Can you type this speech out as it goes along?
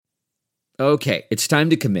Okay, it's time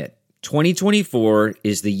to commit. 2024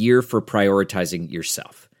 is the year for prioritizing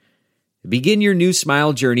yourself. Begin your new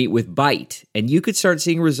smile journey with Byte, and you could start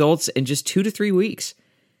seeing results in just 2 to 3 weeks.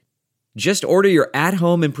 Just order your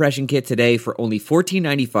at-home impression kit today for only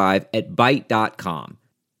 $14.95 at Byte.com.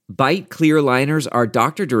 Byte clear liners are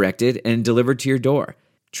doctor-directed and delivered to your door.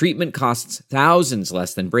 Treatment costs thousands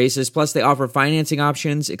less than braces, plus they offer financing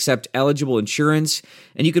options, accept eligible insurance,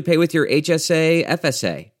 and you could pay with your HSA,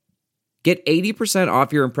 FSA. Get 80%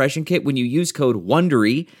 off your impression kit when you use code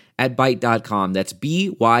WONDERY at Byte.com. That's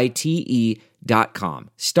BYTE.com.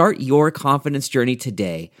 Start your confidence journey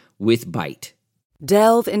today with Byte.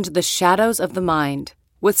 Delve into the shadows of the mind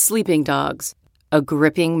with Sleeping Dogs, a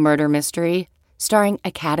gripping murder mystery starring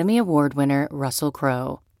Academy Award winner Russell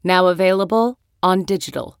Crowe. Now available on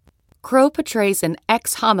digital. Crowe portrays an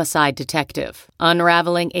ex-homicide detective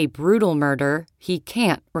unraveling a brutal murder he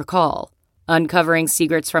can't recall. Uncovering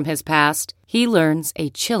secrets from his past, he learns a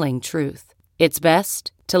chilling truth. It's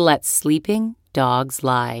best to let sleeping dogs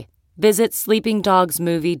lie. Visit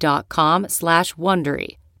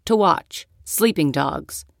sleepingdogsmovie.com/Wondery to watch Sleeping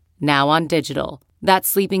Dogs, now on digital.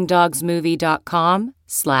 That's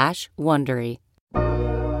sleepingdogsmovie.com/Wondery.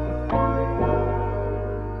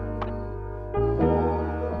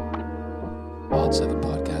 Wild 7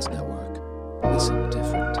 Podcast Network. Listen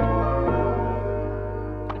different.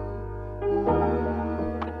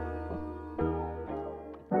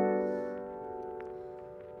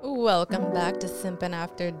 Welcome back to Simpin'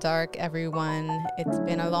 After Dark, everyone. It's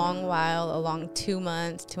been a long while, a long 2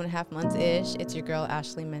 months, 2.5 months-ish. It's your girl,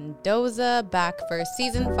 Ashley Mendoza, back for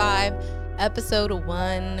Season 5, Episode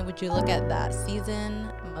 1. Would you look at that? Season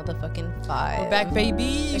motherfucking 5. We're back,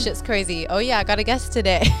 baby. This shit's crazy. Oh, yeah, I got a guest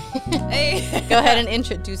today. Hey. Go ahead and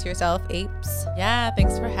introduce yourself, Apes. Yeah,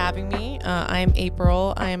 thanks for having me. I'm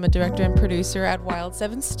April. I am a director and producer at Wild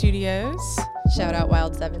 7 Studios. Shout out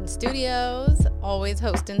Wild 7 Studios. Always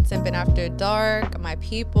hosting Simpin' After Dark. My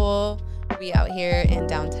people. We out here in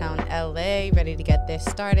downtown LA, ready to get this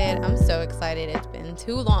started. I'm so excited. It's been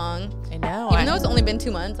too long. I know. Even though it's only been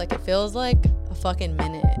 2 months, like it feels like a fucking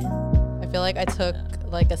minute. I feel like I took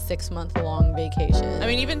like a 6-month long vacation. I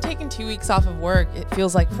mean, even taking 2 weeks off of work, it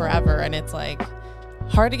feels like forever. And it's like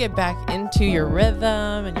hard to get back into your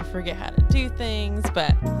rhythm and you forget how to do things.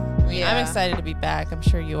 But yeah. I'm excited to be back. I'm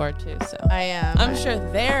sure you are too. So I am. I'm sure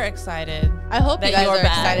they're excited. I hope you guys are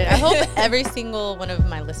back. excited. I hope every single one of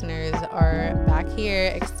my listeners are back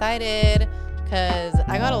here excited because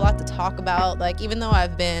I got a lot to talk about. Like, even though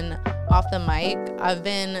I've been off the mic, I've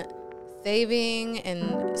been saving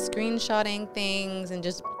and screenshotting things and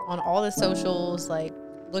just on all the socials, like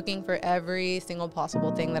looking for every single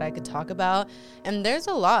possible thing that I could talk about. And there's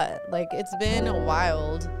a lot. Like, it's been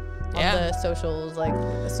wild. On the socials, like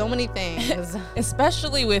so many things.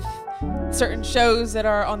 Especially with certain shows that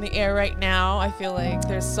are on the air right now. I feel like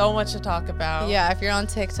there's so much to talk about. Yeah, if you're on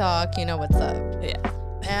TikTok, you know what's up. Yeah.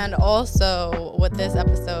 And also with this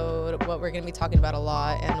episode, what we're going to be talking about a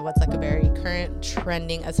lot and what's like a very current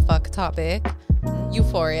trending as fuck topic,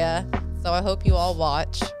 Euphoria. So I hope you all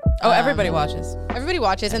watch. Oh, everybody watches. Everybody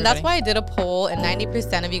watches. And that's why I did a poll and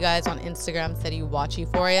 90% of you guys on Instagram said you watch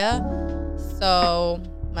Euphoria. So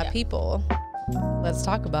my people, let's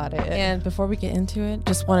talk about it. And before we get into it,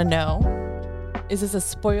 just want to know, is this a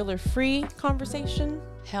spoiler-free conversation?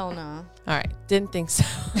 Hell no. All right. Didn't think so.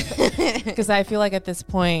 Because I feel like at this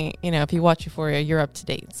point, you know, if you watch Euphoria, you're up to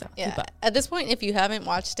date. So yeah. At this point, if you haven't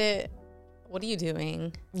watched it, what are you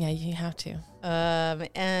doing? Yeah, you have to.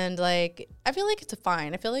 And like, I feel like it's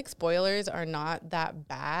fine. I feel like spoilers are not that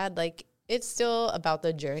bad. Like, it's still about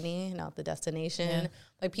the journey, not the destination. Yeah.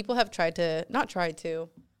 Like, people have not tried to,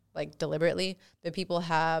 like, deliberately, but people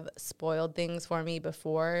have spoiled things for me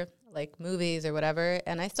before, like movies or whatever,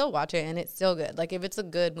 and I still watch it, and it's still good. Like, if it's a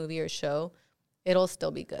good movie or show, it'll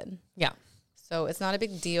still be good. Yeah. So it's not a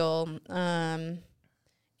big deal. And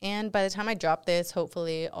by the time I drop this,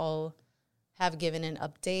 hopefully I'll have given an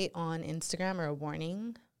update on Instagram or a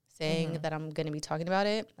warning saying that I'm going to be talking about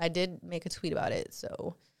it. I did make a tweet about it,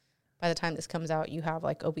 so by the time this comes out, you have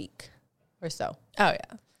like a week or so. Oh,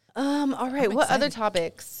 yeah. All right. What other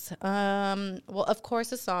topics? Well, of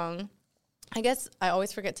course, a song. I guess I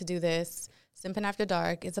always forget to do this. Simpin' After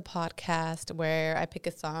Dark is a podcast where I pick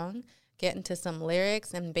a song, get into some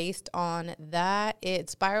lyrics, and based on that, it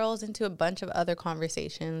spirals into a bunch of other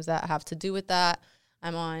conversations that have to do with that.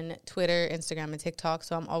 I'm on Twitter, Instagram, and TikTok,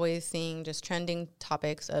 so I'm always seeing just trending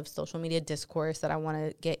topics of social media discourse that I want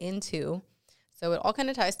to get into. So it all kind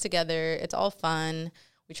of ties together. It's all fun.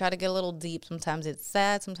 We try to get a little deep. Sometimes it's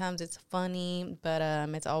sad, sometimes it's funny, but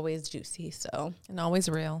it's always juicy. So and always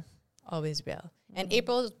real. Always real. And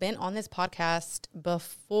April's been on this podcast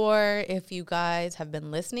before. If you guys have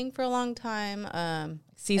been listening for a long time,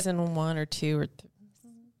 season 1 or 2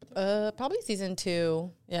 or probably season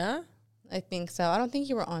 2. Yeah, I think so. I don't think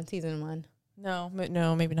you were on season 1. no,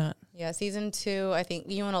 maybe not. Yeah, season 2. I think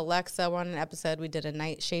you and Alexa were on an episode. We did a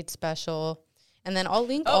Nightshade special. And then I'll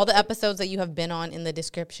link all the episodes that you have been on in the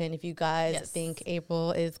description. If you guys think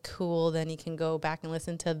April is cool, then you can go back and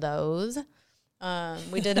listen to those.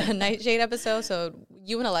 We did a Nightshade episode, so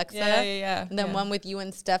you and Alexa. Yeah. And then one with you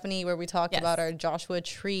and Stephanie where we talked about our Joshua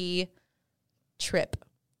Tree trip.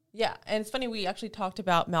 Yeah, and it's funny, we actually talked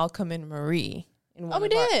about Malcolm and Marie in one we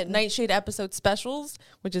of our did. Nightshade episode specials,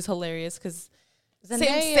 which is hilarious because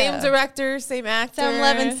Zendaya. same director, same actor. Sam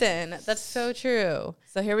Levinson. That's so true.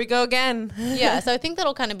 So here we go again. Yeah, so I think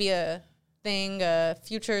that'll kind of be a thing, a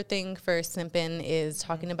future thing for Simpin is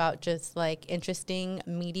talking about just like interesting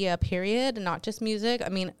media, period, not just music. I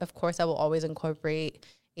mean, of course, I will always incorporate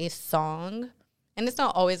a song, and it's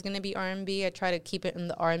not always going to be R&B. I try to keep it in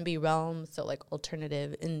the R&B realm, so like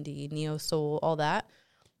alternative, indie, neo soul, all that.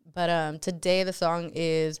 But today the song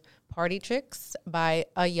is Party Tricks by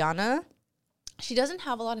Ayana. She doesn't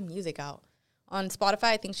have a lot of music out. On Spotify,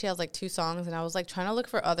 I think she has like 2 songs, and I was like trying to look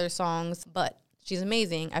for other songs, but she's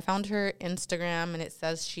amazing. I found her Instagram, and it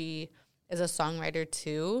says she is a songwriter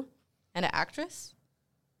too, and an actress,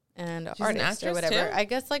 and an artist or whatever. Too? I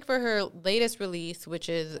guess like for her latest release, which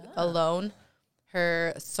is Alone,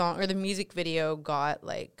 her song or the music video got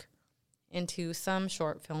like into some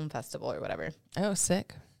short film festival or whatever. Oh,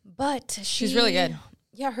 sick. But She's really good.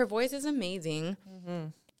 Yeah, her voice is amazing.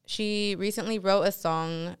 She recently wrote a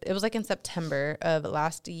song. It was like in September of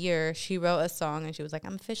last year. She wrote a song, and she was like,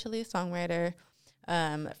 I'm officially a songwriter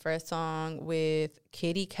for a song with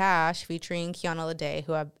Kitty Cash featuring Kiana Lede,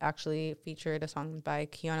 who I've actually featured a song by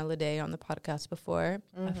Kiana Lede on the podcast before.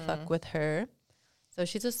 I fuck with her. So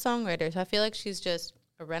she's a songwriter. So I feel like she's just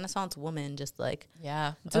a Renaissance woman, just like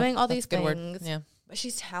doing all these things. Yeah. But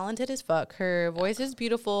she's talented as fuck. Her voice is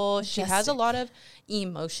beautiful. She has a lot of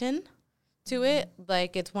emotion to it.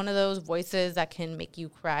 Like, it's one of those voices that can make you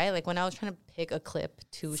cry. Like, when I was trying to pick a clip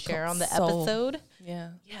to share on the episode.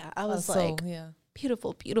 Yeah, I was like,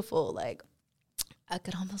 beautiful, beautiful. Like, I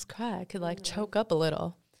could almost cry. I could, like, choke up a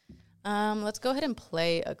little. Let's go ahead and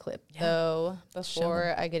play a clip, though,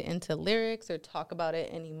 before I get into lyrics or talk about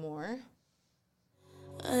it anymore.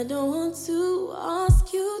 I don't want to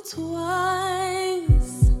ask you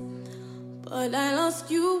twice, but I'll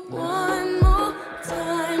ask you one more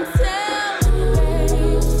time. Tell me,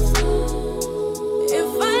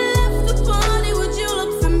 if I left the party, would you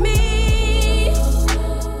look for me?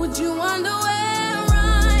 Would you wonder where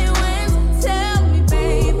I went? Tell me,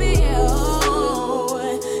 baby, oh,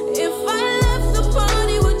 if I left the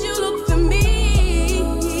party, would you look for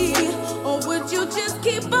me? Or would you just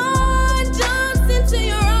keep on to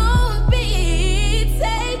your own beat?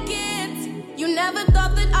 Take it. You never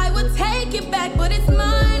thought that I would take it back, but it's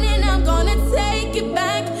mine and I'm gonna take it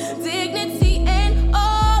back. Dignity and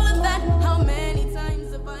all of that. How many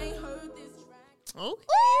times have I heard this track? Okay.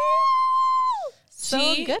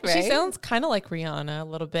 So good, right? She sounds kind of like Rihanna a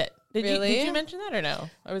little bit. Did Really? you mention that or no?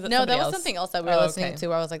 Or was it No, that was else? something else that we were listening to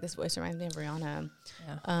where I was like, this voice reminds me of Rihanna.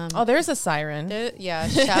 Yeah. There's a siren.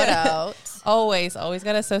 Shout out. Always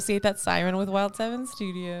got to associate that siren with Wild 7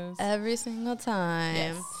 Studios. Every single time.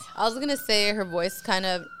 Yes. I was going to say her voice kind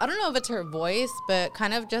of, I don't know if it's her voice, but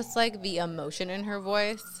kind of just like the emotion in her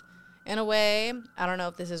voice in a way. I don't know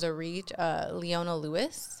if this is a reach. Leona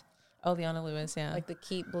Lewis. Oh, Leona Lewis, yeah. Like the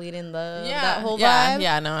Keep Bleeding Love, that whole vibe.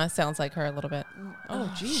 Yeah, no, it sounds like her a little bit.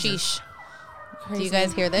 Oh, Jesus. Sheesh. Do you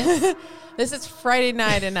guys hear this? This is Friday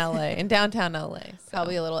night in LA, in downtown LA. So.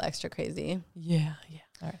 Probably a little extra crazy. Yeah.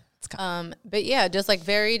 All right, let's go. But yeah, just like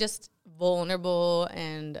very just vulnerable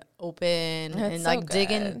and open and so like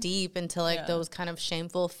digging good. deep into like those kind of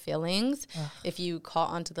shameful feelings. If you caught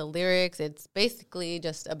onto the lyrics, it's basically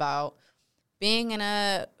just about being in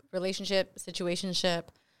a relationship, situationship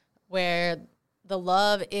where the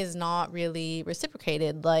love is not really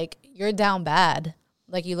reciprocated. Like, you're down bad.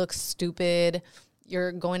 Like, you look stupid.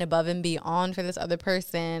 You're going above and beyond for this other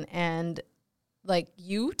person. And, like,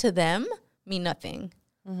 you to them mean nothing.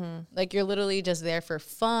 Like, you're literally just there for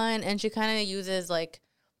fun. And she kind of uses, like,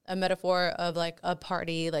 a metaphor of, like, a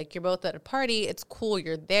party. Like, you're both at a party. It's cool.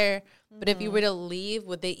 You're there. But if you were to leave,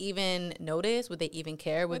 would they even notice? Would they even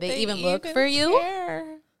care? Would they even look for you?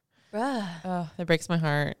 Care? Bruh. Oh, that breaks my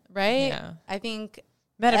heart. Right? Yeah. I think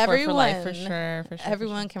Metaphor for life, for sure.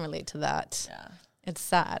 everyone can relate to that. Yeah. It's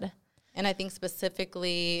sad. And I think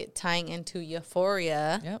specifically tying into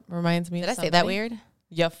Euphoria. Yep. Reminds me Did of I say that weird?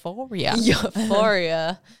 Euphoria.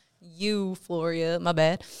 Euphoria. Euphoria, my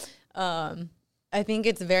bad. I think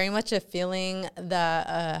it's very much a feeling that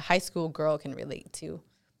a high school girl can relate to.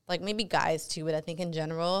 Like maybe guys too, but I think in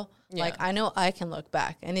general, like I know I can look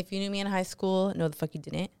back. And if you knew me in high school, no the fuck you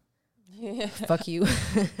didn't. Fuck you.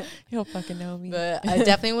 You don't fucking know me. But I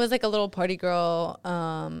definitely was like a little party girl,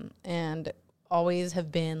 and always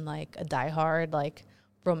have been like a diehard, like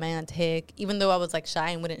romantic. Even though I was like shy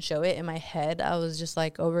and wouldn't show it, in my head I was just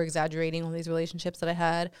like over exaggerating all these relationships that I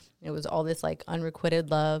had. It was all this like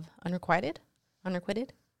unrequited love. Unrequited?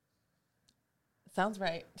 Sounds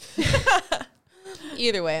right.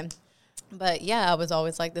 Either way. But yeah, I was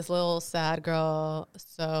always like this little sad girl.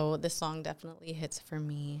 So this song definitely hits for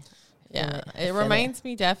me. Yeah, it reminds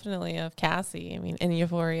me definitely of Cassie. I mean, in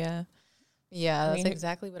Euphoria. Yeah, that's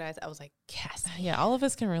exactly what I was like, Cassie. Yeah, all of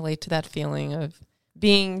us can relate to that feeling of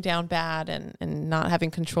being down bad and not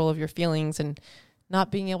having control of your feelings and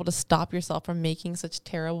not being able to stop yourself from making such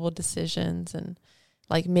terrible decisions and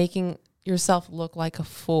like making yourself look like a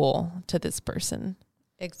fool to this person.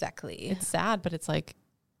 Exactly. It's sad, but it's like,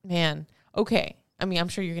 man, okay. I mean, I'm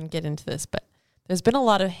sure you're going to get into this, but there's been a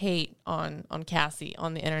lot of hate on Cassie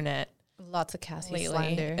on the internet. Lots of Cassie lately.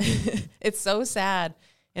 slander. It's so sad.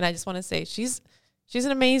 And I just want to say she's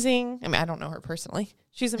an amazing, I mean, I don't know her personally.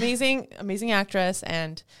 She's amazing, amazing actress,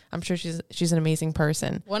 and I'm sure she's an amazing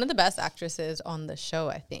person. One of the best actresses on the show,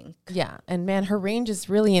 I think. Yeah, and man, her range is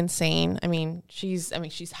really insane. I mean, she's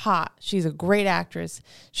hot. She's a great actress.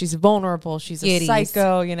 She's vulnerable. She's a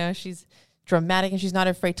psycho, you know, she's dramatic and she's not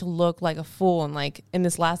afraid to look like a fool. And like in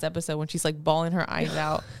this last episode when she's like bawling her eyes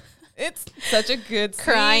out, it's such a good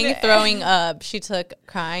crying, scene. throwing up. She took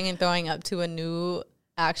crying and throwing up to a new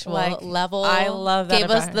actual level. I love that. Gave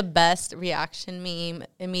us the best reaction meme.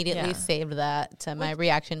 Immediately saved that to my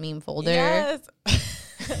reaction meme folder. Yes.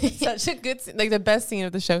 Such a good scene, like the best scene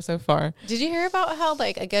of the show so far. Did you hear about how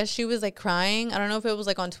like I guess she was like crying? I don't know if it was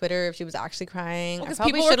like on Twitter if she was actually crying. Because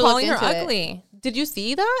probably people were should've calling her looked into ugly. it. Did you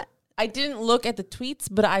see that? I didn't look at the tweets,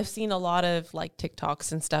 but I've seen a lot of like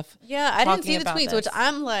TikToks and stuff. Yeah, I didn't see the talking tweets, about which this.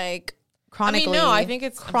 I'm like chronically. I mean, no, I think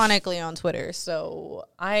it's chronically on Twitter. So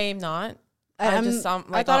I'm not. I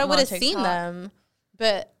thought I would have seen them,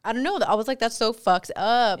 but I don't know. I was like, that's so fucked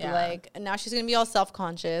up. Yeah. Like now she's gonna be all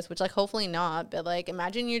self-conscious, which like hopefully not. But like,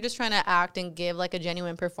 imagine you're just trying to act and give like a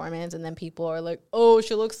genuine performance, and then people are like, "Oh,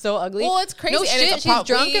 she looks so ugly." Well, it's crazy. No And shit, it's she's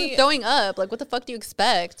drunk and throwing up. Like, what the fuck do you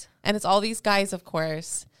expect? And it's all these guys, of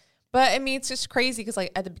course. But I mean, it's just crazy because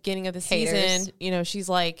like at the beginning of the season, you know, she's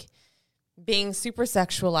like being super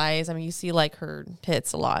sexualized. I mean, you see like her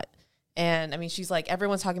tits a lot. And I mean, she's like,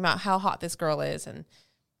 everyone's talking about how hot this girl is and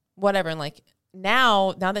whatever. And like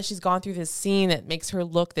now that she's gone through this scene that makes her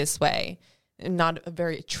look this way, and not a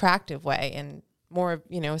very attractive way and more of,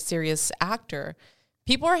 you know, a serious actor,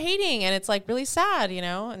 people are hating. And it's like really sad, you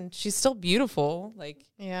know, and she's still beautiful. Like,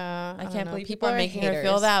 yeah, I can't believe people are making her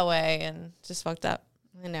feel that way and just fucked up.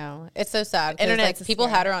 I know. It's so sad. Internet's like people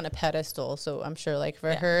had her on a pedestal. So I'm sure like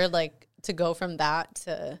for her, like to go from that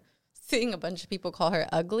to seeing a bunch of people call her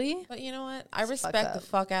ugly. But you know what? I respect the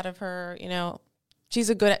fuck out of her. You know, she's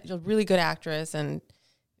a really good actress, and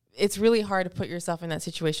it's really hard to put yourself in that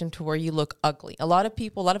situation to where you look ugly. A lot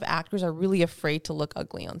of actors are really afraid to look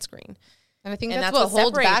ugly on screen. And I think that's what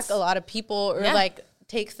holds back a lot of people or like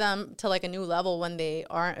takes them to like a new level when they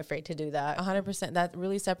aren't afraid to do that. 100%. That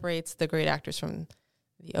really separates the great actors from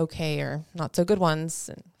the okay or not so good ones.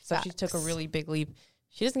 And so she took a really big leap.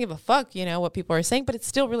 She doesn't give a fuck, you know, what people are saying, but it's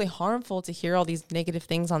still really harmful to hear all these negative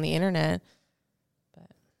things on the internet.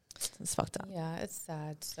 But it's fucked up. Yeah, it's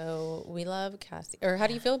sad. So we love Cassie. Or how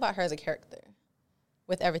do you feel about her as a character?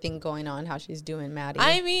 With everything going on, how she's doing Maddie?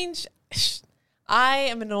 I mean, I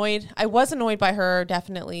am annoyed. I was annoyed by her,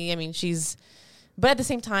 definitely. I mean, but at the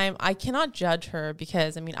same time, I cannot judge her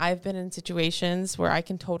because, I mean, I've been in situations where I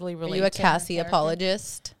can totally relate. Are you a Cassie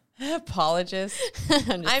apologist? Apologist.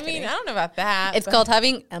 I mean, I don't know about that. It's called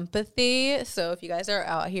having empathy. So if you guys are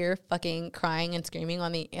out here fucking crying and screaming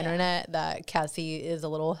on the internet that Cassie is a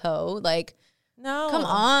little hoe, like, no, come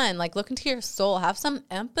on, like look into your soul, have some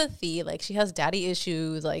empathy. Like she has daddy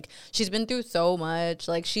issues, like she's been through so much,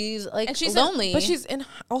 like she's like and she's lonely, but she's in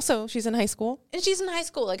high school, and she's in high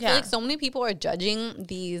school. Like I feel like so many people are judging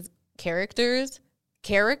these character,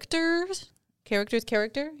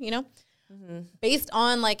 you know. Mm-hmm. Based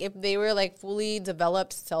on like if they were like fully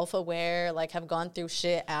developed, self-aware, like have gone through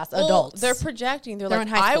shit as adults. They're projecting. They're like,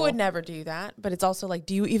 I would never do that. But it's also like,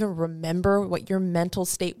 do you even remember what your mental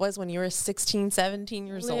state was when you were 16, 17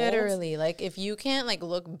 years old? Literally. Like if you can't like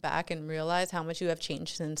look back and realize how much you have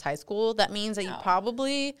changed since high school, that means that you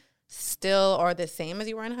probably still are the same as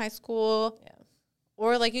you were in high school. Yeah.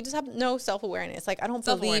 or like you just have no self-awareness. Like I don't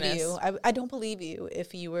believe you. I don't believe you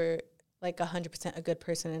if you were like 100% a good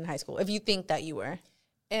person in high school. If you think that you were.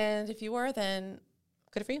 And if you were, then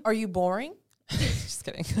good for you. Are you boring? Just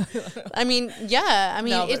kidding. I mean, yeah. I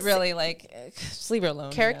mean, no, it's but really like just leave her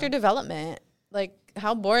alone. Character development. Like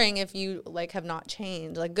how boring if you like have not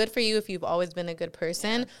changed. Like good for you if you've always been a good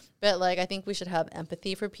person. Yeah. But like I think we should have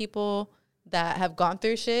empathy for people that have gone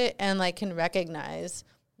through shit and like can recognize.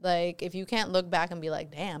 Like if you can't look back and be like,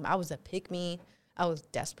 damn, I was a pick-me, I was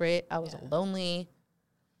desperate, I was lonely,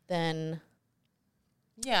 then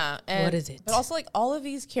and what is it? But also like all of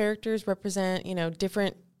these characters represent, you know,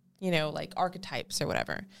 different, you know, like archetypes or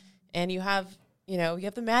whatever. And you have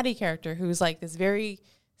the Maddie character who's like this very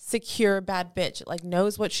secure bad bitch, like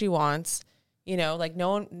knows what she wants, you know, like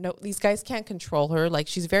these guys can't control her. Like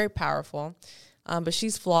she's very powerful, but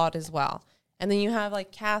she's flawed as well. And then you have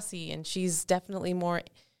like Cassie, and she's definitely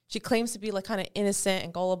she claims to be like kind of innocent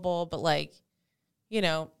and gullible, but like, you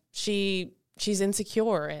know, she's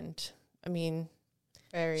insecure. And I mean,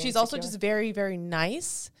 she's also just very, very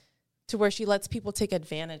nice to where she lets people take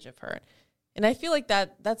advantage of her. And I feel like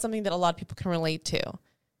that's something that a lot of people can relate to.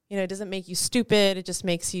 You know, it doesn't make you stupid. It just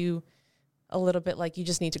makes you a little bit like you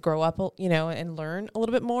just need to grow up, you know, and learn a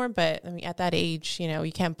little bit more. But I mean, at that age, you know,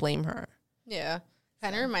 you can't blame her. Yeah.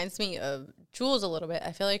 Kind of reminds me of Jules a little bit.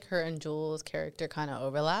 I feel like her and Jules' character kind of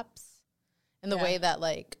overlaps in the way that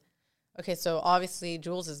like, okay, so obviously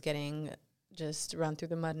Jules is getting just run through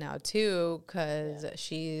the mud now too because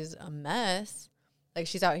she's a mess. Like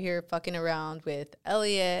she's out here fucking around with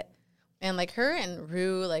Elliot. And, like, her and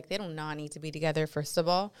Rue, like, they do not need to be together, first of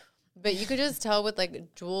all. But you could just tell with,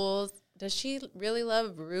 like, Jules, does she really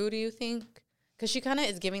love Rue, do you think? Because she kind of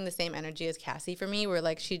is giving the same energy as Cassie for me, where,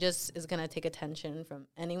 like, she just is going to take attention from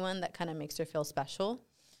anyone that kind of makes her feel special.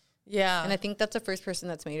 Yeah. And I think that's the first person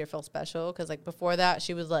that's made her feel special. Because, like, before that,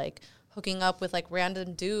 she was, like, hooking up with, like,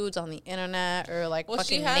 random dudes on the internet or, like,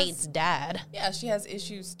 fucking Nate's dad. Yeah, she has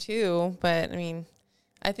issues, too. But, I mean...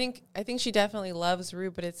 I think she definitely loves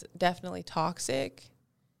Rue, but it's definitely toxic,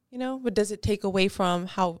 you know? But does it take away from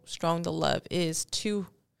how strong the love is to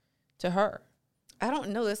her? I don't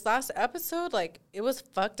know. This last episode, like, it was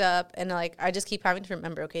fucked up. And, like, I just keep having to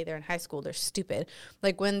remember, okay, they're in high school. They're stupid.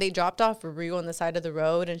 Like, when they dropped off Rue on the side of the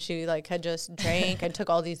road and she, like, had just drank and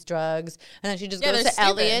took all these drugs. And then she just goes to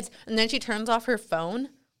Elliot. And then she turns off her phone.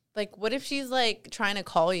 Like, what if she's, like, trying to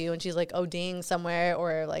call you and she's, like, ODing somewhere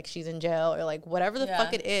or, like, she's in jail or, like, whatever the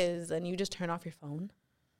fuck it is and you just turn off your phone?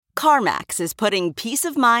 CarMax is putting peace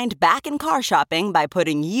of mind back in car shopping by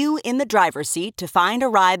putting you in the driver's seat to find a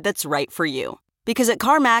ride that's right for you. Because at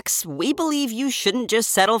CarMax, we believe you shouldn't just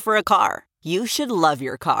settle for a car. You should love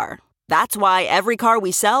your car. That's why every car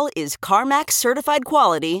we sell is CarMax certified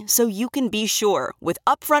quality so you can be sure with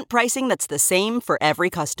upfront pricing that's the same for every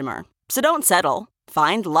customer. So don't settle.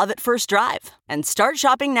 Find love at first drive and start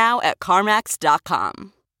shopping now at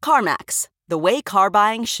CarMax.com. CarMax, the way car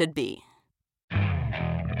buying should be.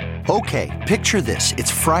 Okay, picture this. It's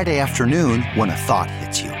Friday afternoon when a thought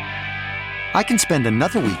hits you. I can spend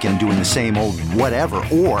another weekend doing the same old whatever,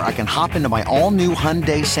 or I can hop into my all-new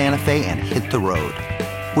Hyundai Santa Fe and hit the road.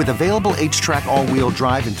 With available H-Track all-wheel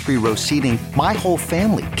drive and 3-row seating, my whole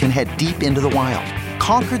family can head deep into the wild.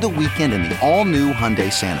 Conquer the weekend in the all-new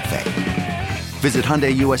Hyundai Santa Fe. Visit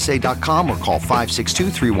HyundaiUSA.com or call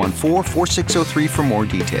 562-314-4603 for more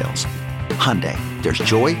details. Hyundai, there's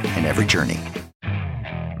joy in every journey.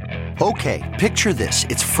 Okay, picture this.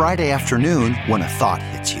 It's Friday afternoon when a thought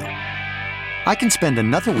hits you. I can spend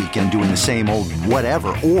another weekend doing the same old whatever,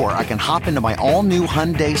 or I can hop into my all-new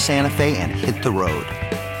Hyundai Santa Fe and hit the road.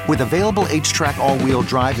 With available H-Track all-wheel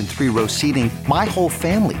drive and 3-row seating, my whole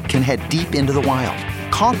family can head deep into the wild.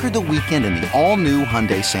 Conquer the weekend in the all-new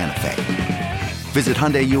Hyundai Santa Fe. Visit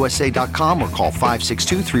HyundaiUSA.com or call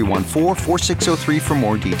 562-314-4603 for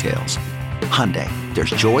more details. Hyundai, there's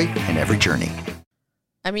joy in every journey.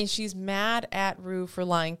 I mean, she's mad at Rue for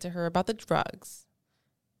lying to her about the drugs.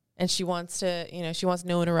 And she wants to, you know, she wants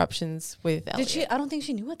no interruptions with Elliot. Did she? I don't think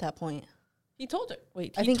she knew at that point. He told her.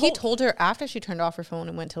 Wait, I think he told her after she turned off her phone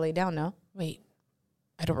and went to lay down, no? Wait,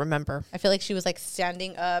 I don't remember. I feel like she was, like,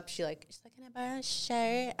 standing up. She's like, can I borrow a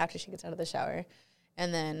shirt? After she gets out of the shower.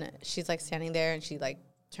 And then she's, like, standing there, and she, like,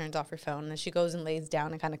 turns off her phone. And then she goes and lays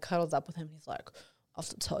down and kind of cuddles up with him. He's like, I'll have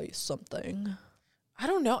to tell you something. I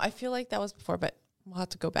don't know. I feel like that was before, but we'll have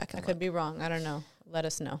to go back. I could be wrong. I don't know. Let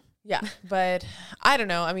us know. Yeah, but I don't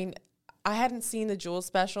know. I mean, I hadn't seen the Jules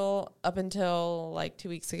special up until, like, 2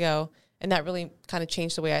 weeks ago. And that really kind of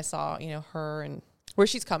changed the way I saw, you know, her and where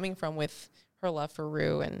she's coming from with her love for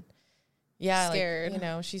Rue. And, yeah, scared. like, you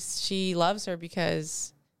know, she loves her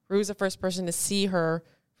because Rue's the first person to see her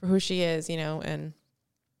for who she is, you know, and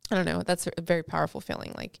I don't know. That's a very powerful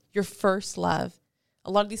feeling. Like your first love.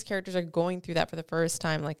 A lot of these characters are going through that for the first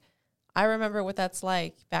time. Like I remember what that's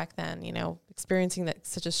like back then, you know, experiencing that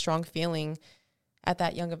such a strong feeling at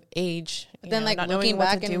that young of age. But then like looking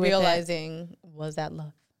back and realizing, was that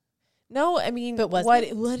love? No, I mean, but what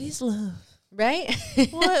is love? Right?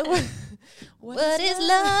 What is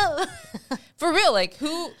love? For real, like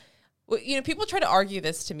who, you know, people try to argue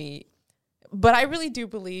this to me, but I really do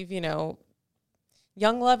believe, you know,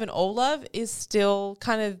 young love and old love is still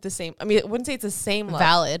kind of the same. I mean, I wouldn't say it's the same love.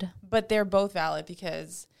 Valid. But they're both valid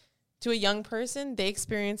because to a young person, they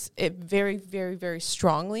experience it very, very, very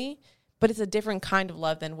strongly, but it's a different kind of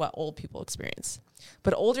love than what old people experience.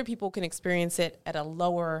 But older people can experience it at a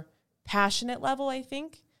lower passionate level, I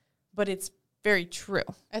think, but it's very true.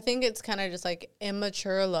 I think it's kind of just like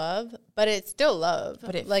immature love, but it's still love.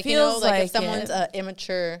 But it like, feels, you know, like if it. someone's an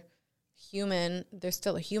immature human, they're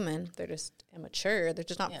still a human. They're just immature. They're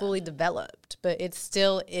just not fully developed, but it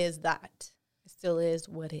still is that. It still is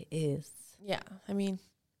what it is. Yeah. I mean,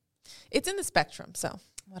 it's in the spectrum, so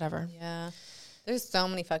whatever. Yeah. There's so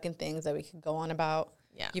many fucking things that we could go on about.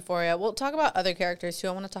 Yeah. Euphoria. We'll talk about other characters too.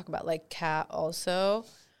 I want to talk about like Kat also.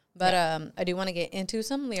 But I do want to get into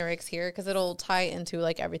some lyrics here because it'll tie into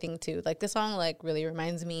like everything too. Like this song like really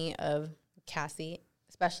reminds me of Cassie,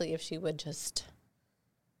 especially if she would just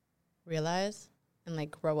realize and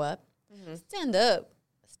like grow up. Mm-hmm. Stand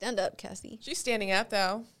up, Cassie. She's standing up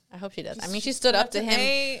though. I hope she does. I mean, she stood up to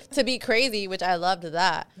him to be crazy, which I loved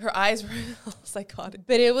that. Her eyes were psychotic.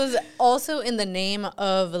 But it was also in the name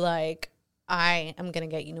of like, I am going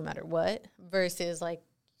to get you no matter what versus like,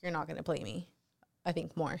 you're not going to play me. I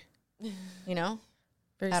think more, you know?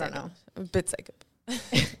 Very I don't know. A bit psycho.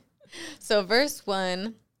 So verse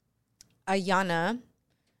 1, Ayana,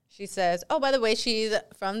 she says, oh, by the way, she's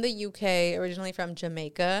from the UK, originally from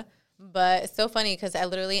Jamaica. But it's so funny because I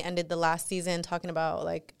literally ended the last season talking about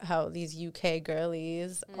like how these UK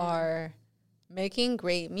girlies are making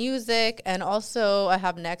great music. And also I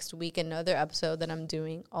have next week another episode that I'm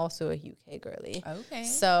doing, also a UK girly. Okay.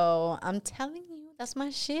 So I'm telling you, that's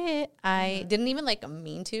my shit. I didn't even like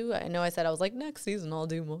mean to. I know I said I was like, next season I'll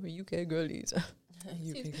do more UK girlies.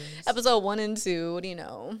 UK girlies. Episode 1 and 2, what do you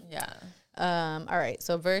know? Yeah. All right,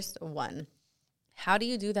 so verse 1. How do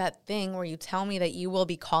you do that thing where you tell me that you will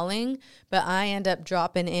be calling, but I end up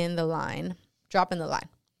dropping the line?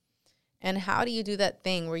 And how do you do that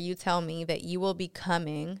thing where you tell me that you will be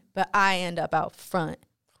coming, but I end up out front?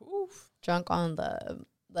 Oof. Drunk on love.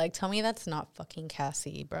 Like, tell me that's not fucking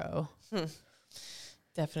Cassie, bro.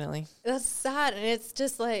 Definitely. That's sad. And it's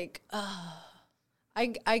just like,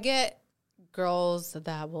 I get girls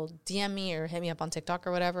that will DM me or hit me up on TikTok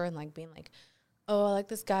or whatever and like being like, oh, I like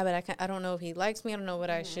this guy, but I don't know if he likes me. I don't know what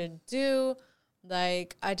I should do.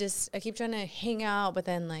 Like, I keep trying to hang out, but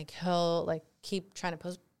then like he'll like keep trying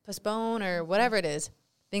to postpone or whatever it is.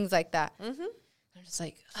 Things like that. Mm-hmm. I'm just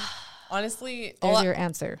like, honestly, there's your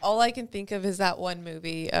answer. All I can think of is that one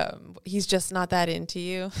movie, He's Just Not That Into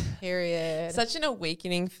You. Period. Such an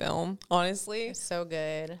awakening film, honestly. It's so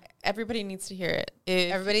good. Everybody needs to hear it.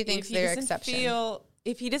 Everybody thinks they're exception.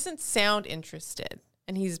 If he doesn't sound interested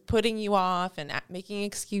and he's putting you off and making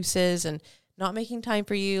excuses and not making time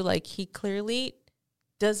for you, like he clearly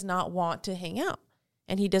does not want to hang out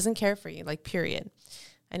and he doesn't care for you, like period.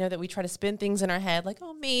 I know that we try to spin things in our head, like,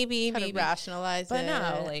 oh, maybe to rationalize but it.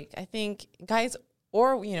 But no, like, I think guys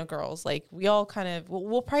or, you know, girls, like, we all kind of,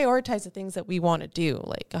 we'll prioritize the things that we want to do,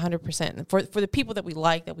 like, 100%. And for the people that we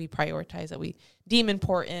like, that we prioritize, that we deem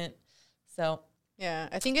important. So, yeah,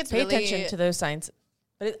 I think it's pay attention to those signs.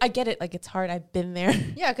 But I get it. Like, it's hard. I've been there.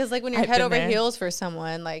 Yeah, because, like, when you're head over heels for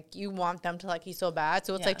someone, like, you want them to like you so bad.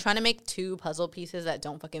 So it's like trying to make two puzzle pieces that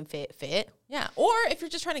don't fucking fit. Yeah. Or if you're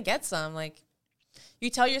just trying to get some, like, you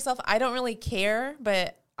tell yourself, I don't really care,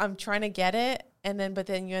 but I'm trying to get it. But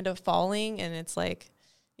then you end up falling, and it's like,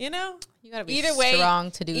 you know, you gotta be strong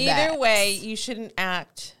to do that. Either way, you shouldn't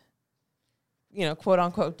act, you know, quote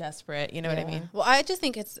unquote desperate. You know what I mean? Well, I just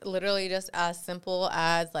think it's literally just as simple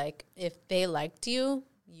as like, if they liked you,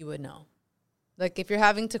 you would know. Like, if you're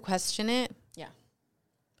having to question it,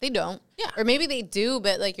 they don't. Yeah. Or maybe they do,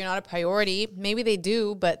 but like you're not a priority. Maybe they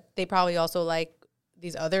do, but they probably also like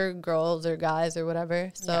these other girls or guys or whatever.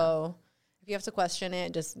 So if you have to question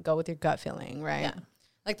it, just go with your gut feeling, right? Yeah.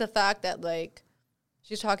 Like the fact that like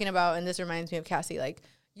she's talking about, and this reminds me of Cassie, like,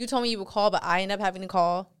 you told me you would call, but I end up having to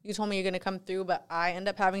call. You told me you're going to come through, but I end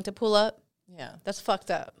up having to pull up. Yeah. That's fucked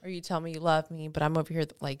up. Or you tell me you love me, but I'm over here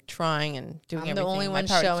like trying and doing everything. I'm the only one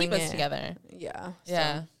to showing keep it. us together. Yeah.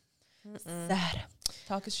 Yeah. So. Sad.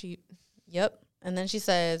 Talk is cheap. Yep. And then she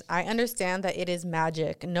says, I understand that it is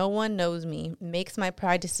magic. No one knows me. Makes my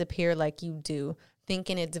pride disappear like you do.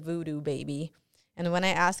 Thinking it's voodoo, baby. And when I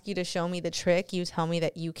ask you to show me the trick, you tell me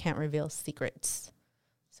that you can't reveal secrets.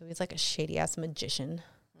 So he's like a shady-ass magician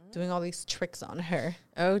doing all these tricks on her.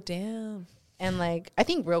 Oh, damn. And, like, I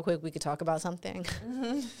think real quick we could talk about something.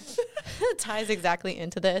 It ties exactly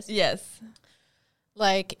into this. Yes.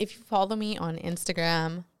 Like, if you follow me on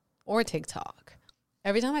Instagram or TikTok,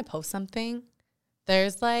 every time I post something,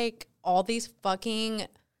 there's, like, all these fucking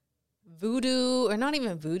voodoo, or not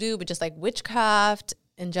even voodoo, but just, like, witchcraft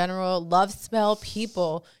in general, love spell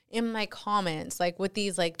people in my comments, like, with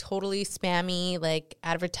these, like, totally spammy, like,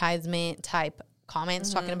 advertisement type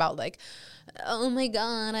comments talking about, like, oh, my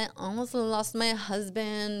God, I almost lost my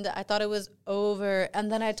husband. I thought it was over.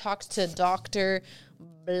 And then I talked to Dr.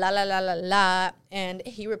 blah, la, la, la, la, and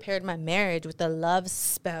he repaired my marriage with a love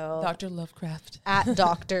spell. Dr. Lovecraft. At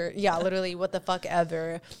Doctor. Yeah, literally, what the fuck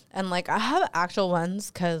ever. And, like, I have actual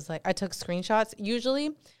ones because, like, I took screenshots.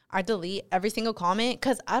 Usually, I delete every single comment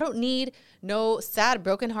because I don't need no sad,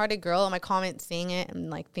 brokenhearted girl in my comment seeing it and,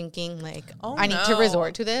 like, thinking, like, I need to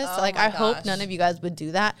resort to this. Like, I hope none of you guys would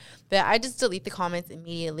do that. But I just delete the comments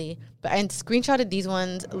immediately. But I screenshotted these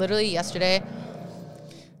ones literally yesterday.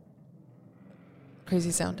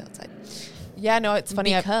 Crazy sound outside. Yeah, no, it's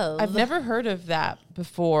funny. I've never heard of that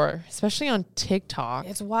before, especially on TikTok.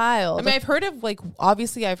 It's wild. I mean, I've heard of, like,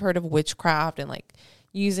 obviously I've heard of witchcraft and, like,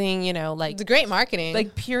 using, you know, like, it's great marketing,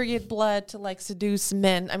 like period blood to, like, seduce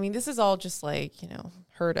men. I mean, this is all just, like, you know,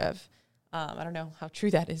 heard of. I don't know how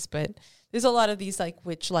true that is, but there's a lot of these, like,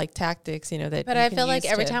 witch-like tactics, you know, that. But I feel like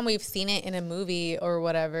every time we've seen it in a movie or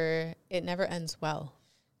whatever, it never ends well.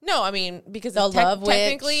 No, I mean, because the love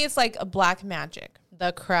technically it's like a black magic.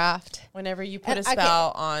 The craft. Whenever you put a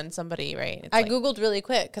spell on somebody, right? I Googled really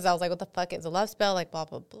quick because I was like, what the fuck is a love spell? Like, blah,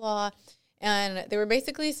 blah, blah. And they were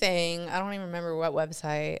basically saying, I don't even remember what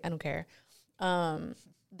website, I don't care,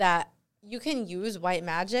 that you can use white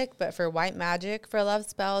magic, but for white magic, for love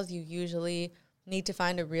spells, you usually need to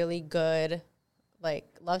find a really good, like,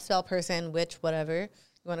 love spell person, witch, whatever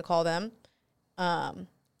you want to call them,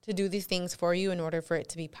 to do these things for you in order for it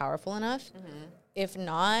to be powerful enough. Mm-hmm. If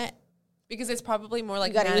not, because it's probably more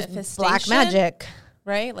like manifestation, black magic,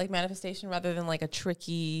 right? Like manifestation rather than like a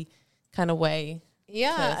tricky kind of way.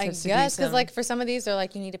 Yeah, I guess, because, like, for some of these, they're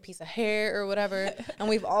like, you need a piece of hair or whatever. And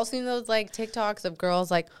we've all seen those, like, TikToks of girls,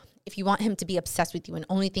 like, if you want him to be obsessed with you and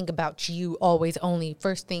only think about you always, only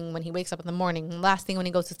first thing when he wakes up in the morning, last thing when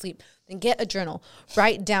he goes to sleep, then get a journal,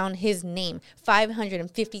 write down his name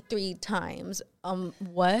 553 times.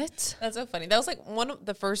 What? That's so funny. That was, like, one of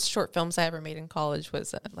the first short films I ever made in college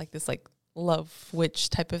was, like, this, like, love witch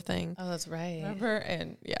type of thing. Oh, that's right. Remember?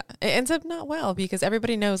 And yeah, it ends up not well because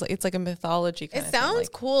everybody knows, like, it's like a mythology kind of thing. It sounds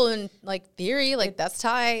like, cool in, like, theory, like, that's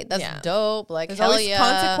tight, that's dope, like, there's hell always yeah,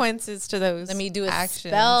 consequences to those. Let me do a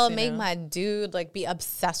actions, spell, make my dude, like, be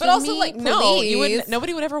obsessed but with also, me, like, please. no, you wouldn't.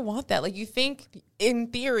 Nobody would ever want that. Like, you think in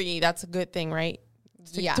theory that's a good thing, right?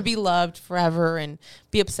 To be loved forever and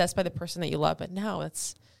be obsessed by the person that you love, but no,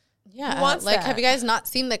 it's who wants like that? Have you guys not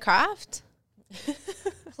seen The Craft?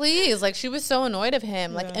 Please, like, she was so annoyed of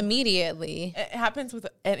him, like, immediately. It happens with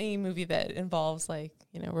any movie that involves, like,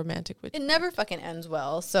 you know, romantic witch. It never fucking ends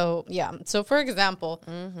well. So, yeah. So, for example,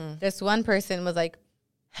 this one person was like,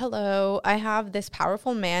 hello, I have this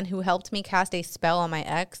powerful man who helped me cast a spell on my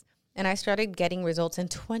ex, and I started getting results in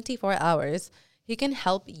 24 hours. He can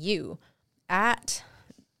help you at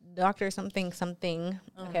Dr. something something.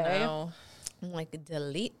 Okay. No. I'm like,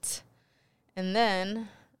 delete. And then,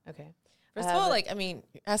 okay. First of all, like, I mean,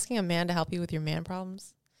 asking a man to help you with your man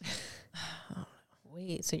problems.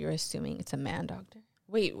 Wait, so you're assuming it's a man doctor?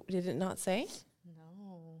 Wait, did it not say?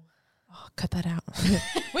 No. Oh, cut that out.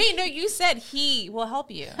 Wait, no, you said he will help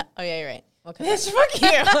you. Oh, yeah, you're right. Bitch, fuck you.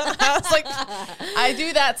 I was like, I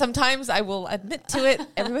do that sometimes. I will admit to it.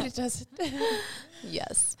 Everybody does it.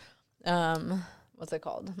 Yes. What's it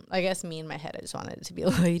called? I guess me in my head, I just wanted it to be a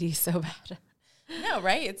lady so bad. No,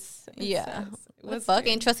 right? It's yeah. What the fuck?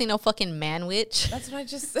 Ain't trusting no fucking man witch. That's what I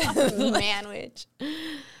just said. Man witch.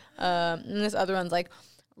 And this other one's like,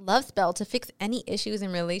 love spell to fix any issues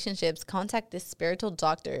in relationships. Contact this spiritual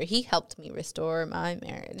doctor. He helped me restore my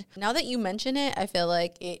marriage. Now that you mention it, I feel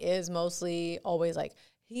like it is mostly always like,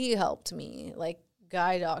 he helped me. Like,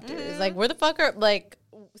 guy doctors. Like, where the fuck are, like,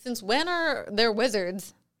 since when are there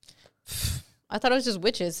wizards? I thought it was just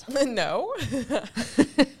witches. No.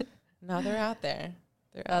 No, they're out there.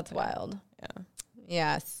 That's wild. Yeah.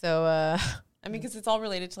 Yeah. So, I mean, because it's all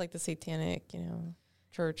related to, like, the satanic, you know,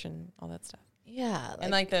 church and all that stuff. Yeah. Like,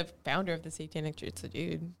 and, like, the founder of the satanic church, the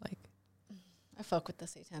dude, like. I fuck with the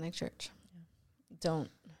satanic church. Don't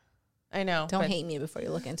I know. hate me before you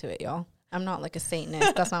look into it, y'all. I'm not like a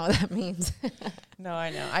Satanist. That's not what that means. No,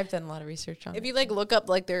 I know. I've done a lot of research on it. If you like look up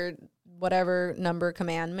like their whatever number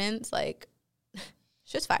commandments, like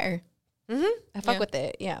shit's fire. I fuck with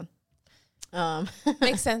it. Yeah.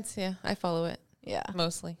 Makes sense. Yeah, I follow it. Yeah.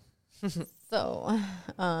 Mostly. So,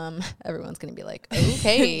 everyone's gonna be like,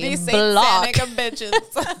 okay, These block. satanic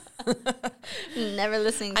bitches. Never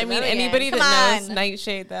listening. To I mean, them again. anybody Come that knows on.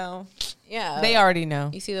 Nightshade, though, Yeah, they already know.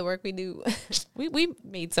 You see the work we do. We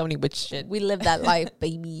made so many witch shit. We live that life,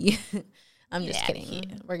 baby. I'm just Yeah,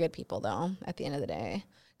 kidding. We're good people, though. At the end of the day,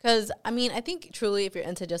 because I mean, I think truly, if you're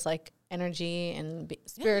into just like energy and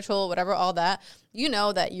spiritual, whatever, all that, you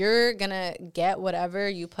know that you're gonna get whatever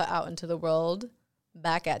you put out into the world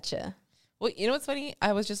back at you. Well, you know what's funny?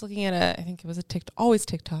 I was just looking at I think it was a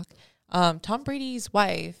TikTok. Tom Brady's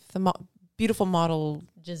wife, the beautiful model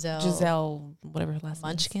Giselle, whatever her last name.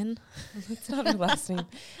 Munchkin. That's not her last name.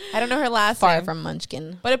 I don't know her last Far name. from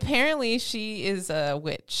Munchkin. But apparently she is a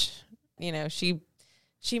witch. You know, she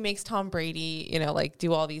makes Tom Brady, you know, like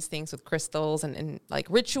do all these things with crystals and like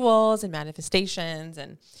rituals and manifestations.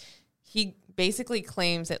 And he basically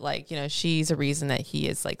claims that, like, you know, she's a reason that he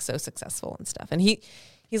is like so successful and stuff. And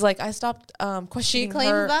he's like, I stopped questioning She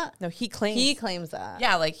claims her. that? No, he claims. He claims that.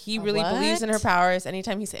 Yeah, like he really believes in her powers.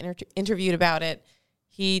 Anytime he's interviewed about it,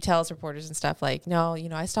 he tells reporters and stuff like, no, you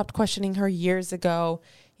know, I stopped questioning her years ago.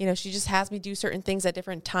 You know, she just has me do certain things at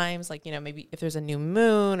different times. Like, you know, maybe if there's a new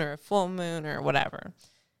moon or a full moon or whatever.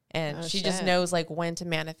 And she just knows like when to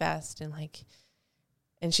manifest and like,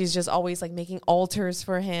 and she's just always like making altars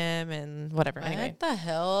for him and whatever. Anyway. What the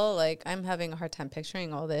hell? Like, I'm having a hard time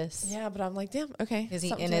picturing all this. Yeah, but I'm like, damn, okay. Is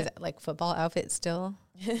he in his like football outfit still?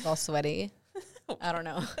 He's all sweaty. I don't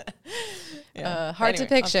know. Yeah. Hard Anyway,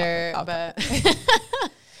 to picture, but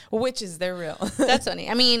witches, they're real. that's funny.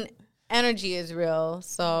 I mean, energy is real.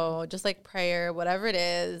 So just like prayer, whatever it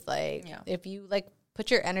is, like if you like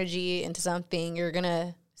put your energy into something, you're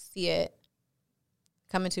gonna see it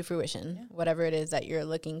come into fruition, whatever it is that you're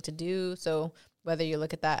looking to do. So whether you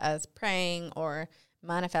look at that as praying or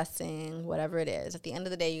manifesting, whatever it is, at the end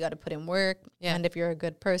of the day, you got to put in work. Yeah. And if you're a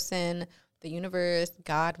good person, the universe,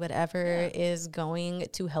 God, whatever is going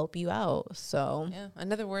to help you out. So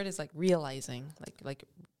Another word is like realizing, like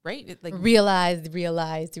right? Like realize.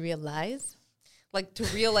 Like to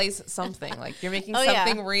realize something, like you're making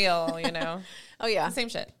something real, you know? Oh yeah. Same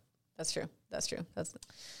shit. That's true.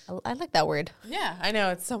 I like that word. Yeah, I know.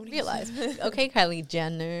 It's so many. Realize. Okay, Kylie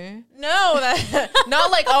Jenner. No,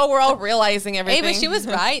 not like, oh, we're all realizing everything. Hey, but she was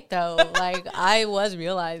right, though. Like, I was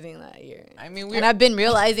realizing that year. I mean, and I've been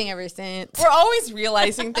realizing ever since. We're always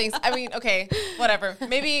realizing things. I mean, okay, whatever.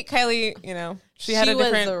 Maybe Kylie, you know, she had a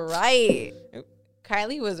different. She was right.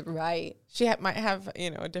 Kylie was right. She might have, you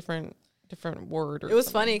know, a different word. Or it was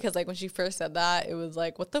something. funny because like when she first said that, it was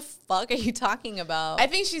like, what the fuck are you talking about? I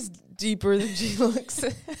think she's deeper than she looks.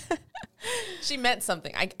 She meant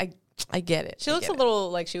something. I get it. She looks a little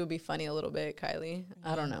like she would be funny a little bit, Kylie.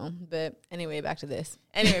 I don't know. But anyway, back to this.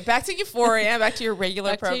 Anyway, back to Euphoria. Back to your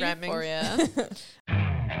regular programming. Euphoria.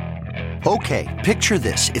 Okay, picture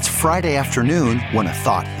this. It's Friday afternoon when a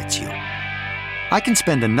thought hits you. I can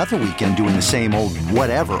spend another weekend doing the same old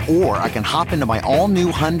whatever, or I can hop into my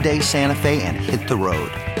all-new Hyundai Santa Fe and hit the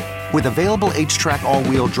road. With available H-Track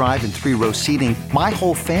all-wheel drive and 3-row seating, my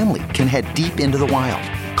whole family can head deep into the wild.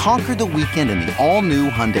 Conquer the weekend in the all-new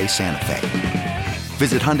Hyundai Santa Fe.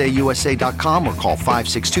 Visit HyundaiUSA.com or call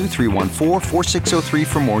 562-314-4603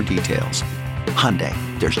 for more details. Hyundai,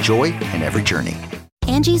 there's joy in every journey.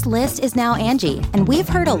 Angie's List is now Angie, and we've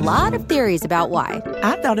heard a lot of theories about why.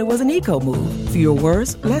 I thought it was an eco move. Fewer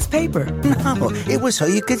words, less paper. No, it was so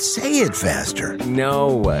you could say it faster.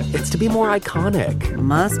 No, it's to be more iconic.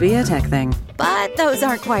 Must be a tech thing. But those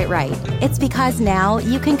aren't quite right. It's because now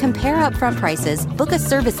you can compare upfront prices, book a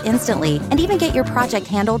service instantly, and even get your project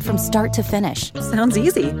handled from start to finish. Sounds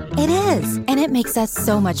easy. It is, and it makes us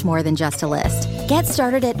so much more than just a list. Get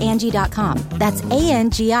started at Angie.com. That's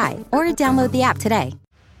ANGI, or download the app today.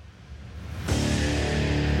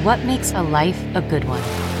 What makes a life a good one?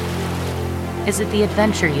 Is it the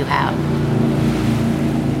adventure you have?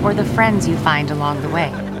 Or the friends you find along the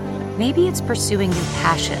way? Maybe it's pursuing your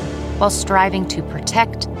passion while striving to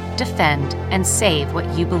protect, defend, and save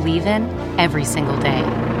what you believe in every single day.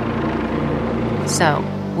 So,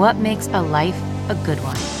 what makes a life a good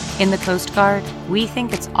one? In the Coast Guard, we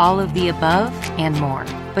think it's all of the above and more,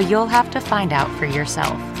 but you'll have to find out for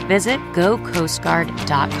yourself. Visit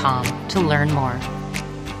GoCoastGuard.com to learn more.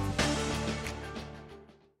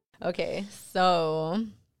 Okay, so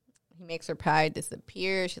he makes her pride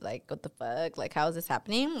disappear. She's like, what the fuck? Like, how is this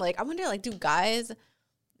happening? Like, I wonder, like, do guys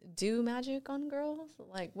do magic on girls?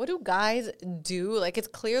 Like, what do guys do? Like, it's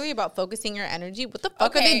clearly about focusing your energy. What the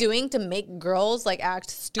fuck are they doing to make girls, like, act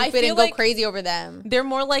stupid and go crazy over them? They're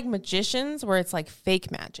more like magicians where it's like fake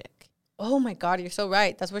magic. Oh my God, you're so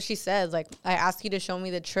right. That's what she says. Like, I ask you to show me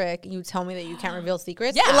the trick, and you tell me that you can't reveal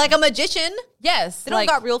secrets. Yeah. Like a magician. Yes. They don't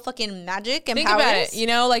got real fucking magic and think powers. about it. You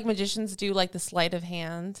know, like magicians do like the sleight of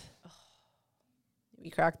hand. We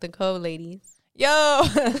cracked the code, ladies. Yo.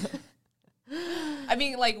 I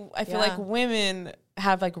mean, like, I feel like women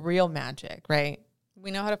have like real magic, right? We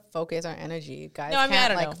know how to focus our energy, guys. No, I mean, I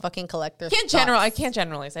don't like know. fucking collect their I can't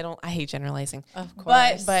generalize. I hate generalizing. Of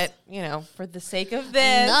course. But you know, for the sake of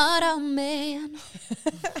this. Not a man.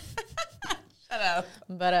 Shut up.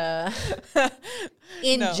 But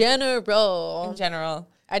in general.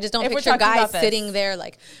 I just don't picture guys sitting there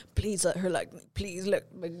like, please let her like me. Please let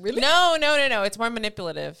like really? No. It's more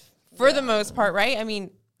manipulative for the most part, right? I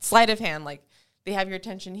mean, sleight of hand, like they have your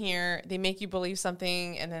attention here, they make you believe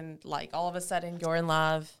something, and then like all of a sudden you're in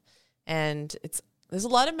love, and there's a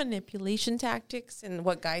lot of manipulation tactics in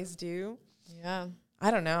what guys do. Yeah. I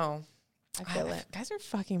don't know. I feel it. Guys are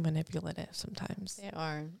fucking manipulative sometimes. They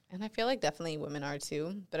are. And I feel like definitely women are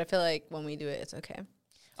too. But I feel like when we do it, it's okay.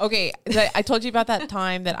 Okay, I told you about that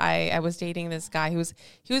time that I was dating this guy he was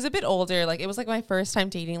a bit older. Like it was like my first time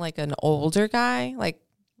dating like an older guy, like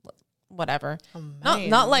whatever. Oh,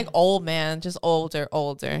 not like old man, just older,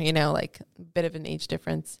 you know, like a bit of an age